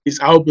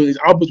albums. His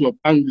albums were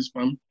bangers,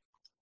 fam.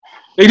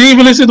 They didn't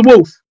even listen to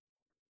Wolf.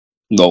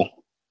 No,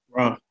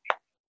 bruh.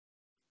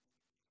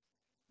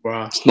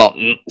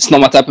 It's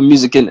not my type of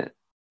music, innit?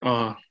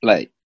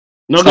 Like,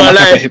 not my gonna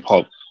type lie, of hip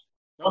hop.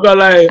 not gonna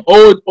lie.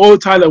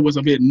 Old Tyler was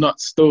a bit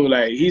nuts, though.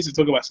 Like, he used to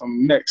talk about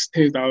some next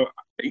things. I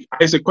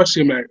used to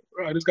question him, like,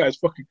 bro, this guy's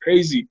fucking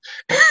crazy.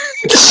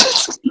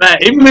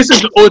 Like, if you listen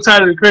to Old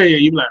Tyler the Creator,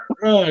 you're like,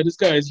 bro, this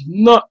guy is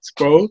nuts,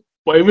 bro.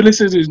 But if you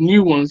listen to his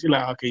new ones, you're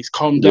like, okay, he's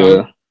calmed down.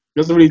 Yeah.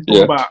 He doesn't really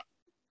talk about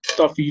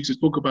stuff he used to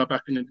talk about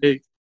back in the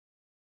day.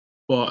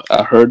 But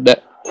I heard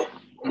that.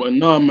 But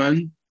no,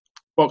 man.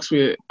 I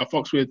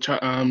fucks with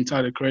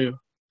Tyler Creator.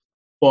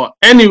 But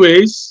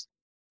anyways,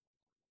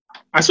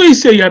 I saw you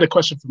say you had a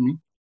question for me.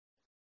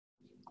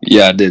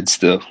 Yeah, I did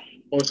still.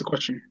 What was the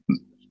question?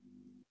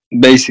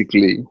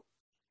 Basically,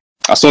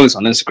 I saw this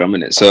on Instagram,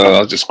 innit? So I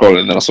was just scrolling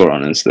and then I saw it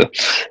on Insta.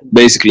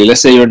 Basically,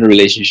 let's say you're in a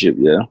relationship,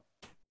 yeah?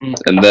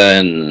 And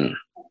then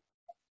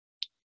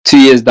 2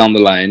 years down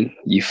the line,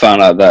 you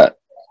found out that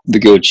the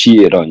girl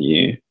cheated on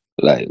you.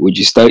 Like, would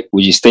you stay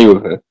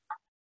with her?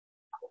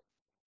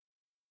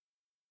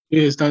 2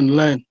 years down the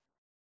line.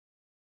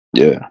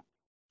 Yeah.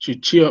 She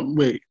cheated.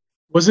 Wait,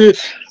 was it?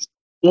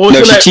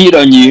 She cheated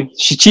on you.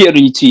 She cheated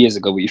on you 2 years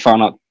ago, but you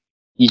found out.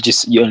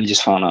 You only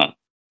just found out.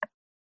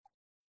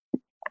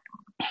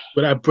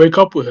 Would I break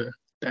up with her?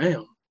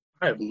 Damn,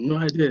 I have no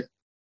idea.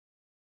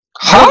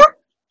 Huh?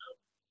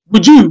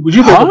 Would you break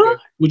up with her?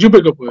 Would you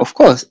break up with her? Of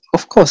course.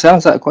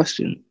 How's that a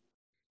question?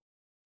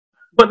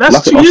 But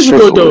that's 2 years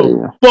ago,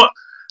 though. Yeah. But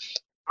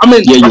I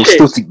mean,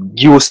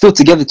 you were still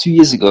together 2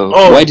 years ago.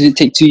 Oh. Why did it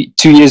take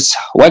 2 years?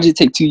 Why did it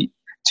take 2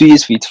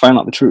 years for you to find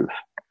out the truth?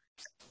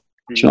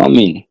 Do you know what I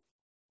mean?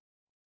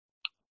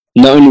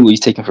 Not only were you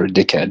taken for a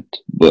dickhead,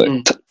 but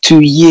 2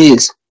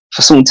 years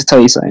for someone to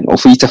tell you something or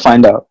for you to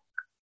find out.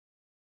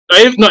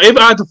 If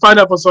I had to find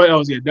out for someone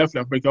else, yeah, definitely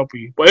I'd break up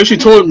with you. But if she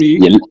told me,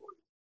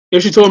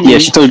 let's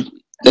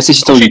say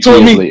she told you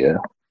 2 years later.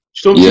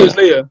 She told me 2 years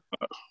later.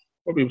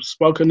 Probably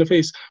spark in the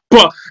face.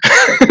 But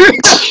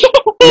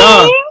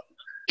nah.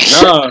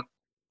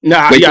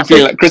 Wait, you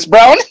feel like Chris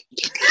Brown?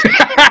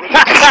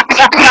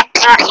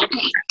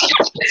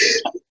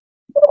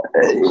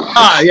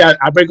 Yeah,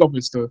 I break up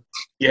with stuff.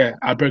 Yeah,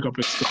 I break up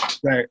with stuff.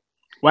 Like,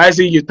 why is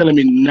it you're telling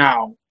me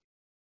now?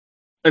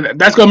 And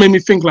that's gonna make me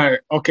think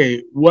like,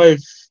 okay, what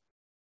if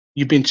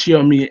you've been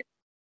cheating on me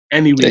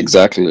anyway?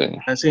 Exactly.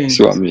 That's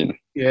what I mean.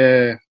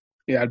 Yeah,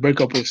 I'd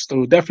break up with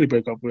still. Definitely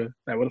break up with.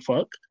 Like, what the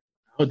fuck?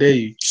 How dare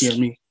you cheat on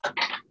me?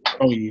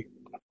 Oh, you.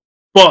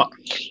 But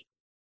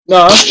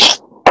no.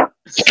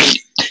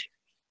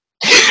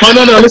 Oh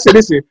no!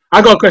 Listen.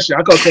 I got a question.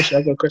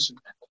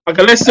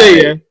 Okay, let's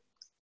say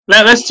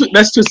let's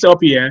twist it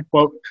up here,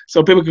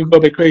 so people can go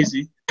a bit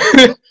crazy.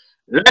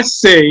 Let's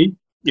say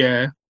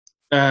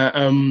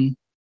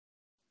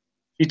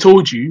he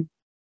told you,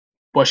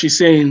 but she's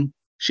saying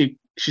she's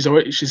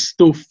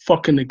still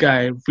fucking the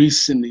guy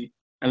recently,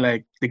 and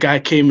like the guy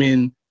came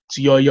in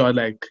to your yard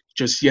like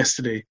just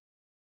yesterday.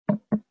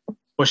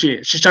 But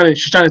she's trying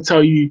to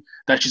tell you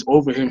that she's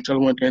over him, she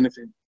doesn't want to do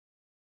anything.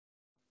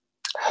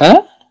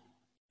 Huh?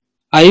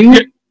 Are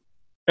you?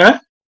 Huh?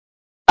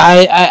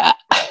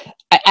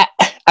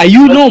 Are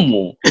you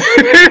normal?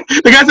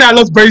 The guy said I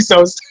lost brain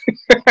cells.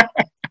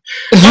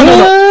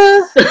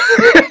 No.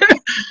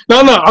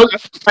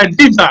 I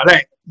did that.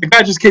 Like, the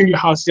guy just came to your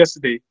house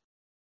yesterday,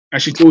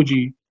 and she told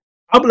you.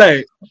 I'm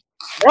like,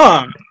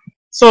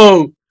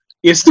 so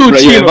you're still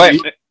cheating on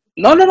me?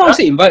 No. I'm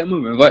saying invite him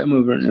over.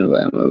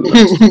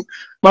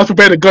 Must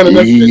prepare the gun and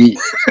everything.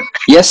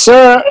 Yes,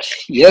 sir. I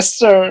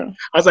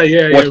was like,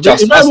 yeah. Watch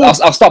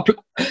I'll start.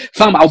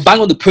 Fam, I'll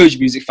bang on the Purge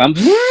music, fam.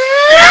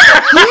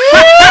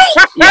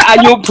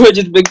 And your Purge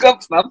is big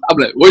up, fam. I'm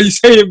like, what are you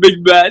saying,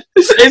 big man?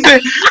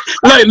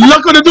 Like,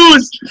 lock on the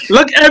doors.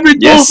 Lock every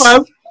door,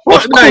 fam.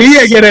 Nah, he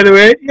ain't get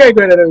anywhere.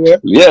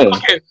 Yeah.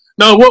 Okay.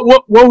 Now,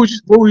 what would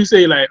you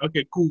say? Like,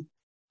 okay, cool.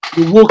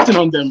 You walked in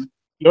on them.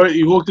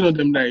 You walked in on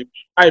them like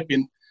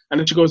piping, and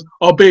then she goes,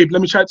 "Oh, babe,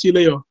 let me chat to you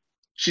later."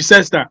 She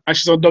says that, and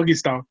she's on doggy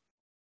style.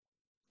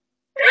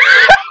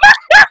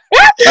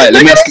 Alright,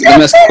 let me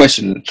ask a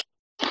question.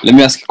 Let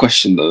me ask a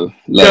question though.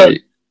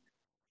 Like,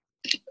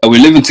 are we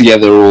living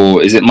together,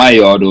 or is it my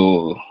yard,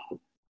 or?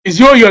 It's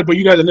your yard, but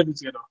you guys are living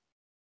together.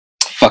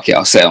 Fuck it,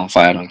 I'll set it on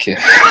fire. I don't care.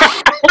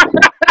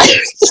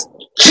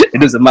 It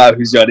doesn't matter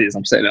whose yard it is.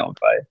 I'm setting it on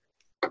fire.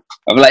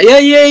 I'm like,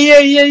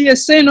 yeah.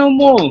 Say no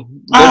more. Go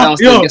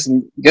downstairs,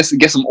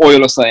 get some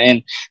oil or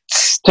something.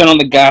 Turn on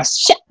the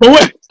gas. But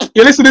wait,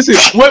 listen.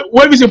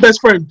 What is your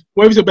best friend?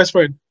 What is your best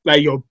friend?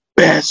 Like your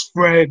best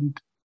friend.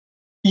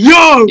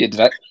 Yo,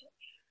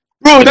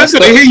 bro, that's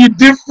gonna hit you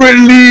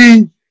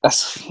differently.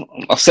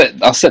 I'll set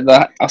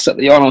the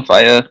yard on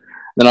fire.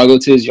 Then I'll go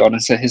to his yard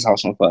and set his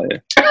house on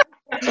fire.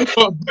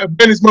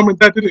 Benny's mom and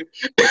dad did it.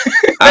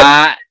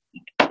 I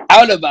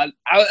don't know, man.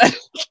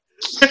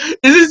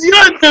 Is this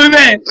your turn,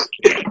 man?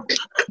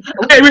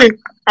 Wait.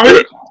 Are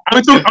we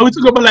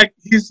talking about like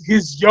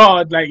his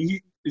yard, like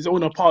his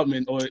own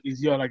apartment, or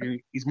his yard like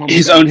his mom?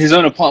 His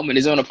own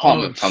apartment.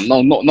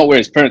 No, not where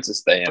his parents are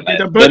staying. Okay,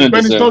 like,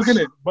 Benny's dog,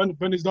 innit?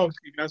 Benny's dog.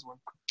 That's one.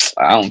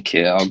 I don't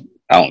care. I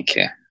don't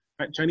care.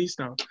 Like Chinese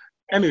style.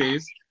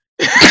 Anyways.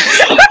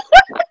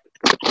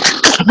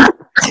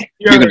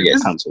 You're gonna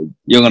get cancelled.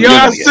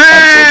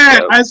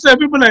 I said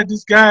people like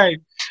this guy.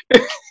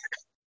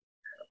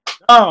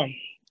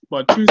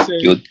 But true say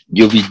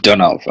you'll be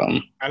done out,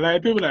 fam. I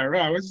like people like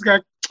what's this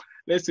guy?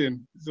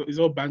 Listen, it's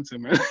all banter,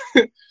 man.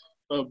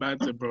 All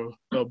banter, bro.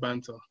 All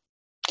banter.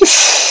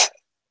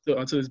 So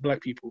until it's black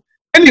people.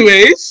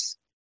 Anyways,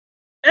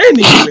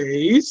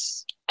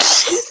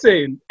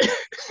 listen.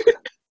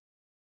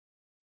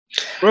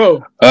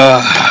 Bro.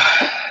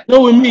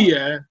 With me,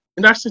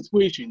 in that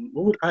situation,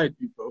 what would I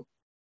do, bro?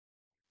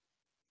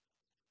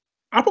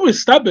 I'll probably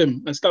stab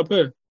him and stab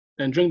her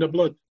and drink the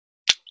blood.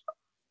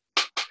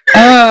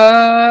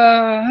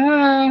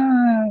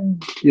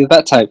 You're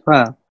that type,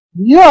 huh?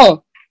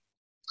 Yo,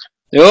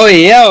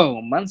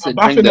 man said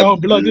drink the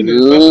blood.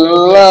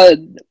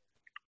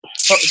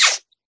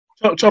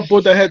 Chop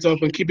both the heads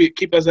off and keep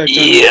that like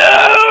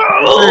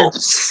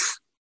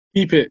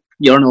keep it.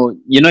 You're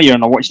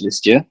on a watch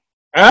list, yeah?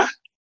 Huh?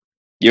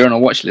 You're on a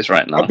watch list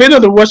right now. I've been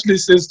on the watch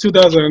list since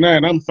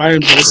 2009. I'm fine,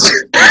 bro.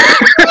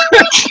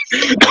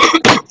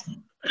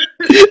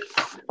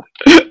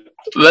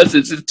 That's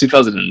since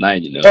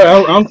 2009, you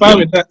know. I'm fine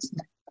with that.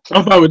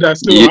 I'm fine with that.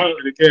 Still, I don't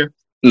really care.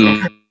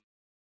 No,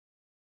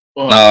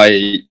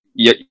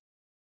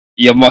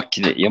 you're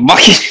mocking it.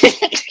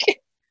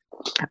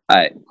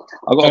 Alright,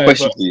 I got a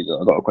question for you,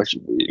 though.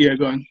 Yeah,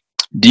 go on.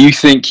 Do you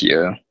think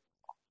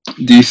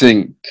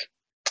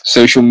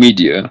social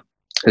media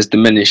has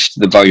diminished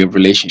the value of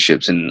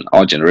relationships in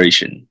our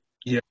generation?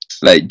 Yes.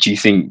 Like, do you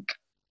think?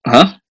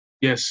 Huh?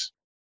 Yes.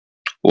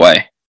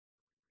 Why?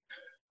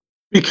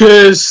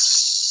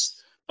 Because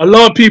a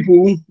lot of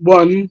people,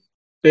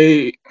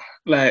 they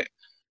like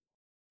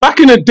back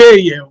in the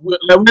day,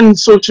 like when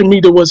social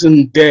media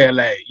wasn't there,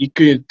 like you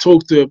could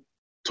talk to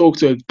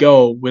a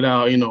girl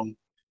without,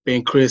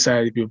 being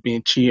criticized if you're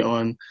being cheated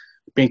on,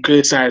 being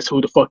criticized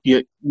who the fuck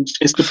you're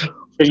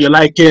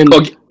liking,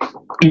 or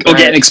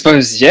getting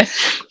exposed, yeah.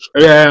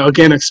 Yeah, or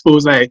getting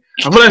exposed. Like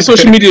I feel like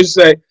social media is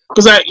like,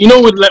 because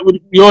with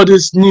all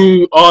this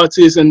new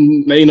artists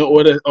and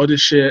all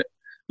this shit.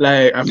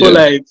 Like I feel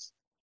like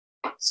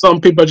some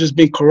people are just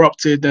being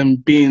corrupted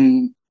and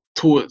being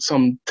taught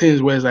some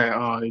things where it's like,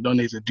 oh, you don't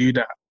need to do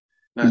that.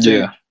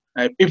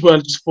 Like people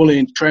are just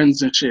following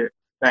trends and shit.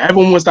 Like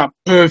everyone wants that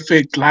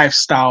perfect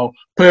lifestyle,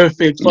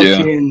 perfect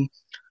fucking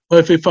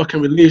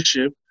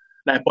relationship.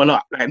 Like, but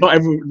not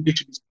every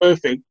relationship is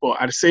perfect.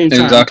 But at the same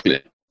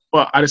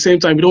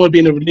time, we don't want to be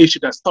in a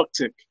relationship that's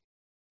toxic.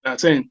 You know what I'm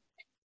saying?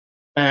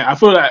 I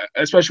feel like,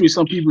 especially with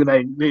some people,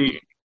 like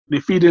they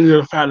feed into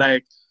the fact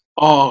like,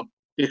 oh,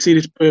 they see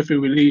this perfect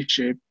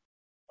relationship,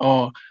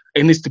 or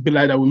it needs to be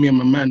like that with me and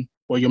my man,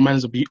 or your man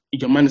is an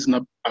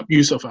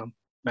abuser, fam.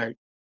 Like,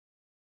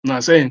 you know what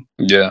I'm saying?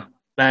 Yeah.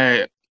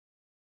 Like,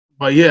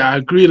 but yeah, I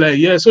agree. Like,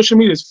 yeah, social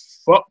media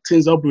is fucked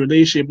things up with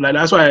relationship. Like,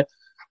 that's why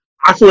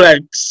I feel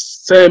like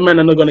certain men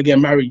are not gonna get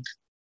married.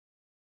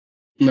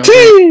 No,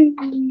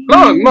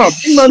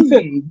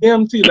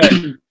 DMT, like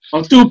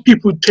until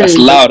people change. That's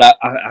loud. I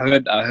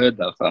heard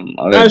that, fam.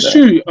 That's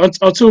true.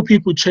 Until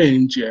people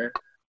change, yeah,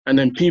 and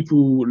then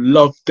people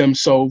love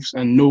themselves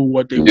and know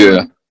what they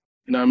want.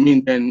 You know what I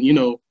mean? Then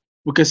we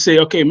can say,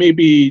 okay,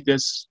 maybe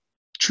there's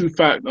true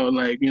fact or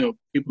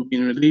people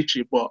being in a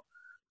relationship, but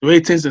the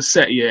way things are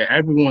set,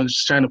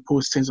 everyone's trying to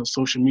post things on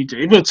social media,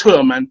 even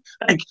Twitter, man.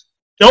 Like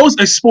they always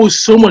expose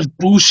so much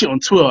bullshit on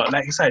Twitter.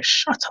 Like it's like,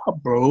 shut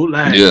up, bro.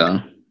 Like,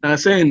 I'm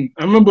saying,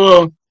 I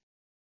remember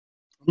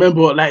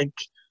like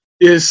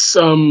this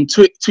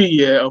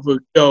tweet of a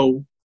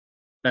girl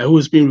like who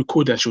was being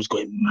recorded and she was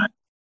going mad.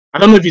 I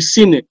don't know if you've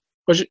seen it,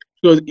 but she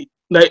was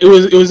like, it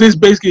was this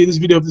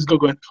video of this girl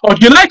going, oh,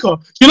 do you like her?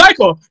 Do you like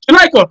her? Do you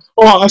like her?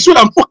 Oh, I swear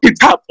I'm fucking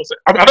tapped.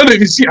 I don't know if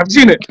you've seen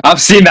it.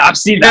 I've seen that.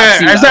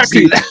 Yeah,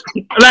 exactly.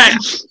 Like,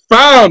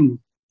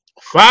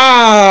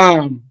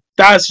 fam,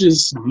 that's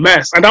just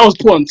mess. And that was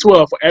put on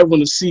Twitter for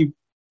everyone to see. You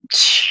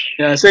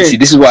know what I'm saying? See,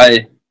 this is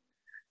why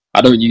I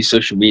don't use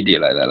social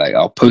media like that. Like,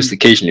 I'll post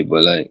occasionally,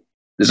 but like,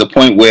 there's a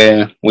point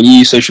where when you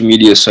use social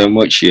media so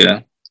much,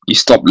 you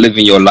stop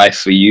living your life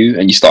for you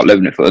and you start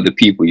living it for other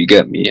people. You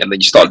get me? And then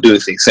you start doing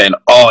things saying,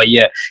 oh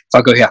yeah, if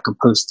I go here, I can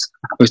post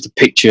a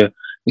picture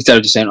instead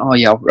of just saying, oh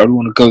yeah, I don't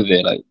want to go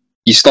there. Like,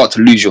 you start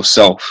to lose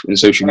yourself in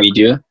social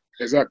media.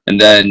 Exactly. And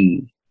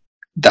then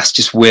that's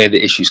just where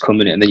the issues come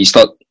in. And then you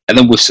start, and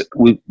then with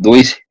the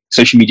way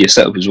social media is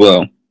set up as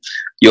well,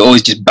 you're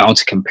always just bound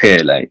to compare.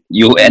 Like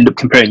you'll end up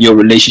comparing your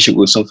relationship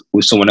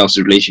with someone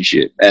else's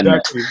relationship, and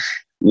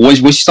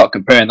once you start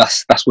comparing,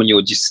 that's when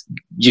you're just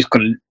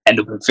gonna end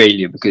up in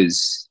failure,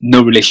 because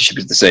no relationship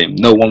is the same.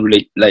 No one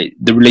like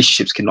the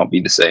relationships cannot be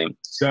the same,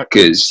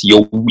 because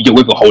you're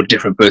with a whole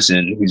different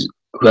person who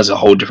has a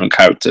whole different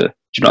character. Do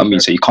you know what I mean?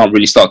 So you can't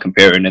really start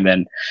comparing and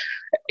then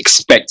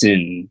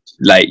expecting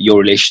like your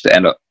relationship to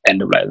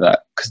end up like that,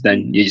 because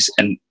then you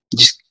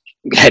just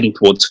heading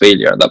towards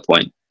failure at that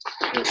point.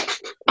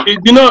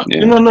 You know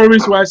no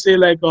reason why I say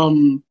like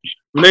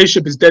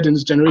relationship is dead in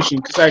this generation,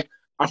 because like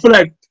I feel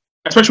like,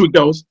 especially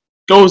with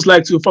girls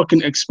like to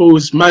fucking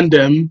expose man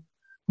them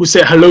who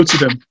say hello to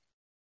them.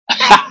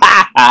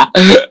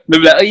 They'll be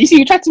like, oh, you see,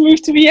 you tried to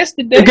move to me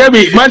yesterday. You get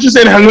me? Man just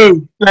saying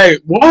hello. Like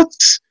what?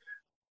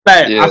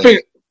 Like I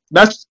think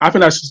that's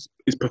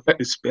it's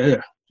pathetic.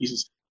 Yeah,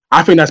 Jesus.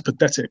 I think that's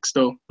pathetic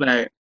still.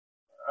 Like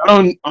I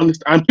don't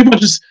understand. People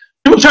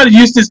try to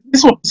use this. This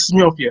is what pisses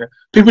me off here.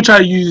 People try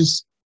to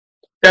use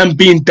them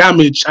being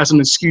damaged as an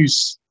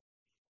excuse.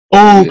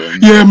 Oh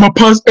yeah, my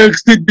past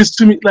ex did this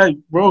to me. Like,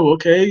 bro,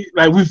 okay,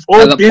 like we've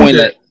all been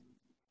there. Like,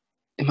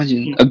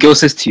 imagine a girl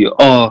says to you,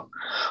 I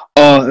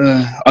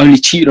only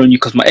cheated on you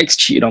because my ex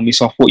cheated on me,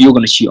 so I thought you're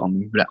gonna cheat on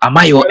me. Like, am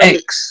I your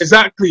ex?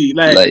 Exactly.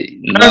 Like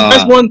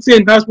that's one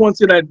thing. That's one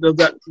thing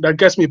that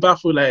gets me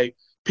baffled. Like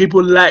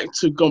people like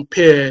to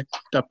compare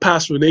the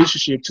past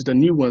relationship to the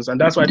new ones,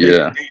 and that's why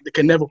they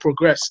can never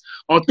progress.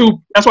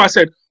 That's why I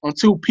said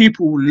until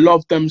people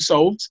love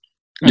themselves.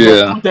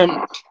 Until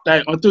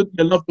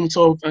they love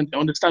themselves and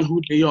understand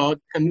who they are,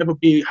 can never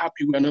be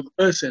happy with another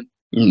person.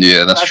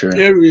 Yeah, that's true.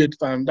 Period,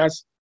 fam.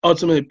 That's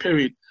ultimately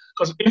period.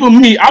 Because even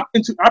me, I've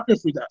been through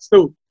that.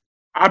 Still,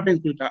 I've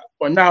been through that.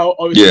 But now,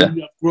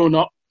 obviously, I've grown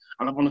up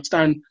and I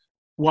understand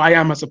who I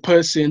am as a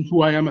person,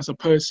 who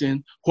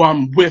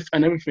I'm with,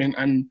 and everything.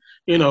 And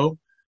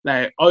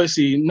like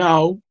obviously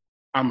now,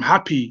 I'm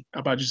happy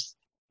about just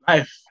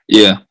life.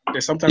 Yeah.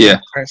 There's sometimes I'm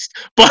depressed,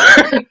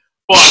 but.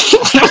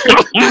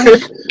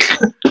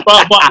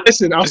 But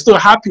listen, I'm still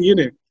happy in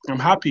it. I'm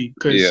happy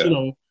because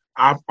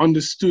I've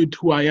understood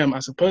who I am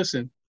as a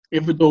person.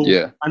 Even though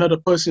another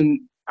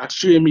person had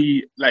treated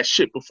me like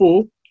shit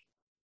before,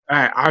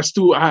 I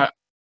still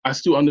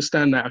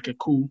understand that. Okay,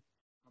 cool.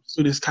 I'm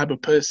still this type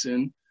of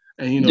person,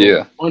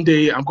 and one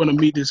day I'm gonna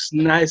meet this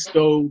nice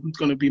girl who's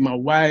gonna be my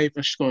wife,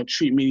 and she's gonna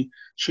treat me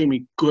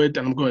good,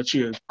 and I'm gonna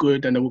treat her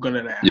good, and then we're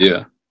gonna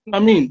I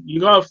mean, you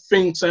gotta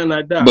think something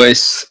like that. But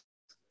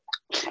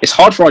it's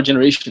hard for our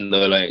generation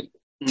though, like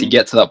to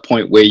get to that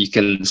point where you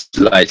can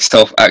like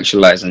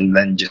self-actualize and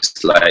then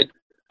just like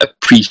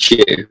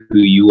appreciate who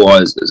you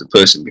are as a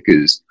person,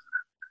 because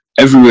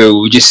everywhere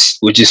we're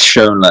just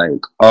shown like,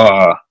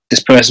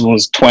 this person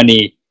was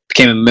 20,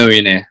 became a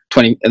millionaire,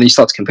 20, and then you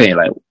start to compare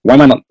like, why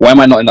am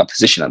I not in that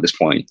position at this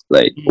point?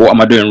 Like, what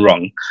am I doing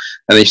wrong?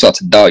 And then you start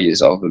to doubt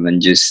yourself, and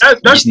then you just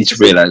need to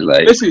realize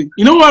like, listen,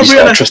 you know what I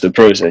realize? Trust the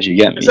process. You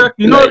get me?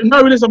 Exactly. You know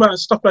I realize about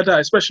stuff like that,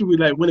 especially with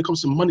like when it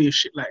comes to money and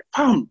shit. Like,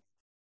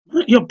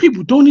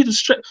 people don't need to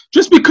stress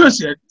just because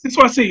that's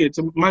what I say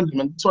to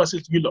management. That's what I say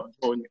to you lot.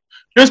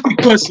 Just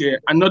because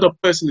another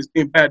person is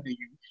doing better than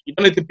you, you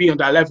don't need to be on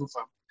that level,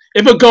 fam.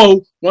 If a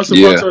girl wants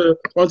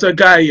a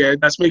guy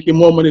that's making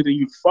more money than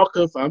you, fuck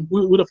her, fam.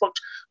 Who the fuck?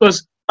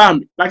 Because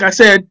like I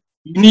said,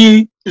 you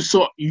need to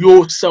sort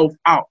yourself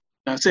out.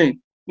 You know what I'm saying,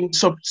 you need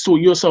to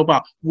sort yourself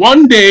out.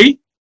 One day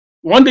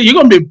you're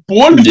gonna be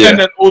born better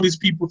than all these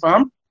people,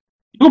 fam.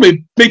 You're gonna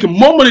be making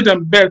more money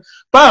than Ben.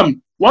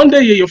 Bam. One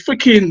day you're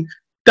freaking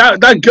that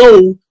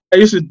girl that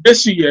used to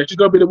diss you, she's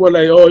gonna be the one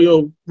like, oh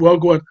yo, we're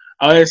going.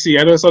 Oh, I see.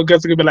 I know some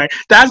girls are gonna be like,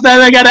 that's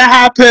never gonna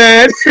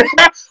happen.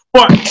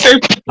 But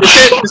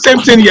the same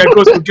thing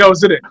goes for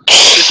girls, isn't it?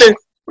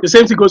 The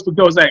same thing goes for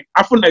girls. Like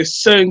I feel like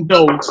certain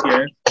girls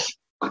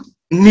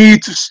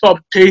need to stop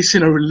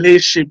chasing a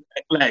relationship.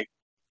 Like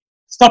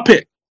stop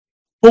it.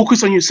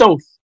 Focus on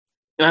yourself.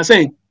 You know what I'm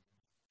saying?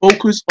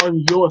 Focus on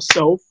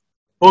yourself.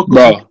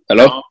 Bro,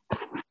 hello?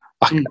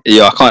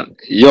 Yo, I can't.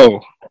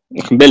 Yo,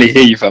 I can barely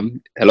hear you,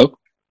 fam. Hello?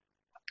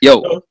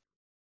 Yo. Hello?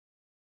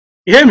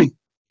 You hear me?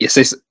 Yeah,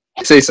 say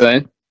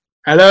something.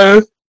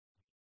 Hello?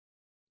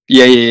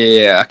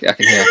 Yeah. I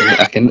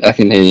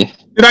can hear you.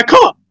 Did I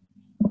cut?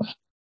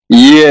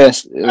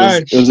 Yes,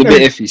 it was a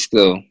bit iffy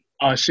still.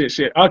 Oh shit.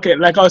 Okay,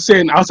 like I was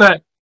saying,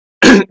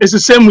 it's the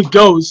same with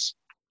girls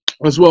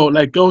as well.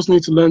 Like girls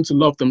need to learn to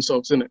love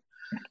themselves, innit?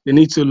 They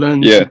need to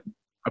learn to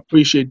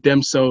appreciate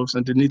themselves,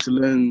 and they need to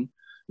learn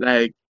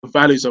like the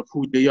values of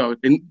who they are.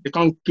 They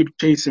can't keep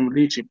chasing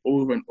relationship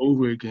over and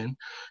over again,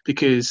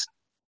 because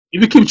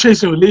if you keep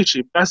chasing a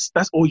relationship, that's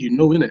all you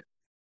know, innit?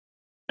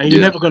 And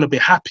you're never gonna be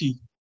happy.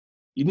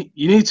 You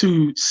need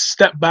to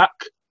step back.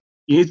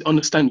 You need to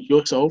understand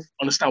yourself,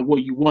 understand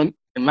what you want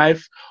in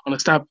life,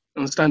 understand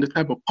the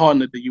type of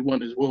partner that you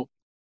want as well.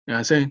 You know what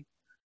I'm saying?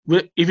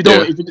 If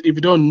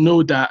you don't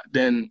know that,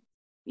 then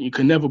you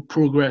can never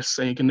progress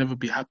and you can never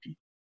be happy.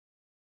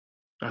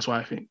 That's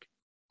what I think.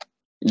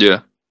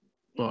 Yeah.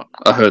 What?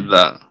 I heard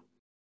that.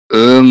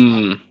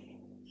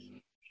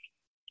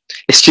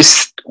 It's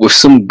just with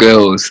some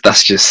girls,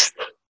 that's just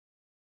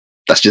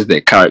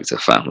their character,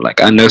 fam.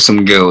 Like I know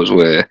some girls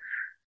where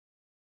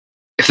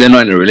if they're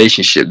not in a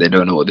relationship, they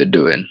don't know what they're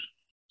doing.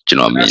 Do you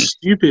know what I mean?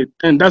 Stupid,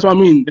 and that's what I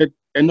mean.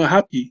 They're not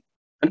happy,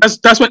 and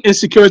that's when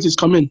insecurities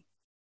come in.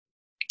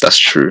 That's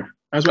true.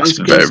 That's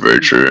what very, very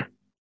true.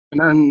 And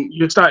then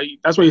that's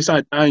why you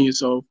start dying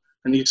yourself,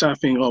 and you start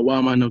thinking, "Oh, why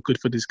am I not good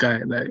for this guy?"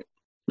 Like,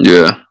 yeah.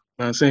 You know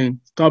what I'm saying,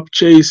 stop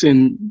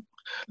chasing.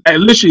 Like,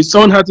 literally,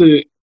 someone had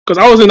to, because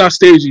I was in that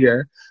stage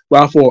where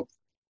I thought,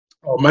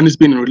 "Oh man, it's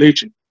been in a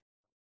relation."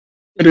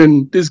 And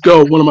then this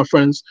girl, one of my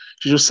friends,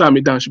 she just sat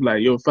me down. She be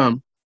like, "Yo,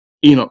 fam,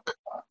 Enoch,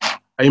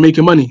 are you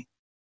making money?"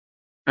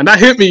 And that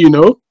hit me, you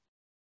know.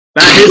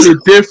 That hit me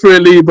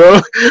differently,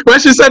 bro. When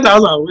she said that, I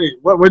was like,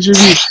 "Wait, what do you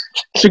mean?"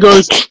 She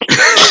goes,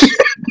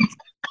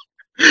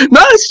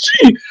 "No, it's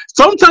true.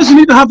 Sometimes you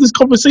need to have this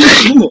conversation,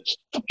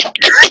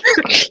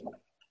 innit?"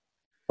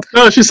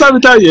 No, she sat me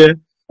down, yeah.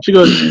 She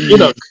goes,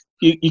 "Enoch,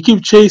 you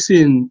keep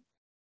chasing,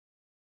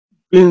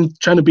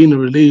 trying to be in a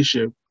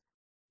relationship,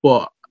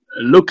 but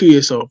look at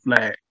yourself.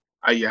 Like,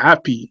 are you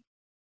happy?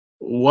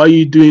 What are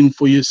you doing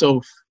for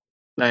yourself?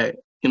 Like,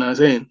 you know what I'm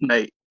saying?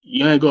 Like,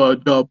 you ain't got a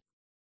job.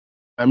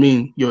 I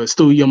mean, you're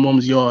still your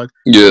mom's yard."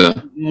 Yeah.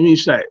 I mean,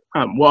 she's like,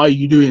 "What are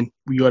you doing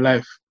with your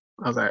life?"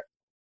 I was like,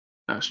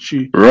 "That's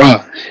true."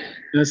 Right.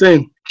 You know what I'm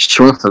saying?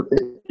 She went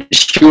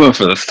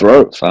for the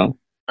throat, fam.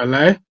 I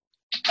lie.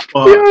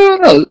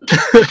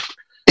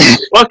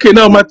 Okay,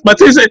 no, my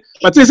thing said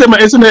my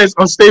internet is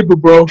unstable,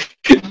 bro.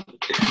 Can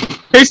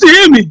you still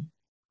hear me?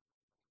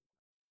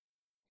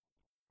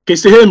 Can you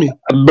still hear me?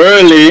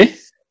 Barely.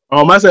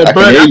 Oh, man said I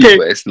barely. can hear Okay. you,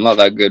 but it's not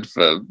that good,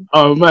 fam.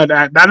 Oh man,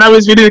 that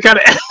means we need to kind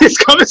of end this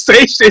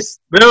conversation.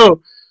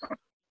 No.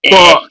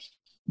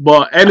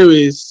 But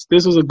anyways,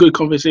 this was a good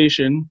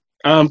conversation.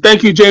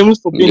 Thank you, James,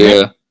 for being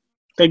here.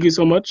 Thank you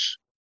so much.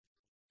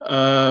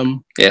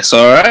 It's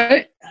all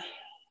right.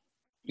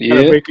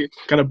 Yeah.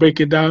 Gotta break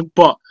it down.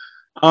 But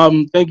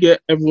thank you,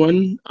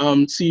 everyone.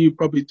 See you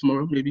probably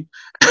tomorrow, maybe.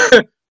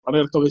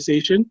 Another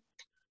conversation.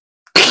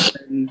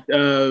 And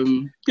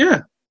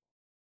yeah.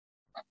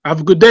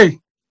 Have a good day.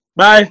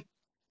 Bye.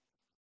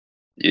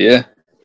 Yeah.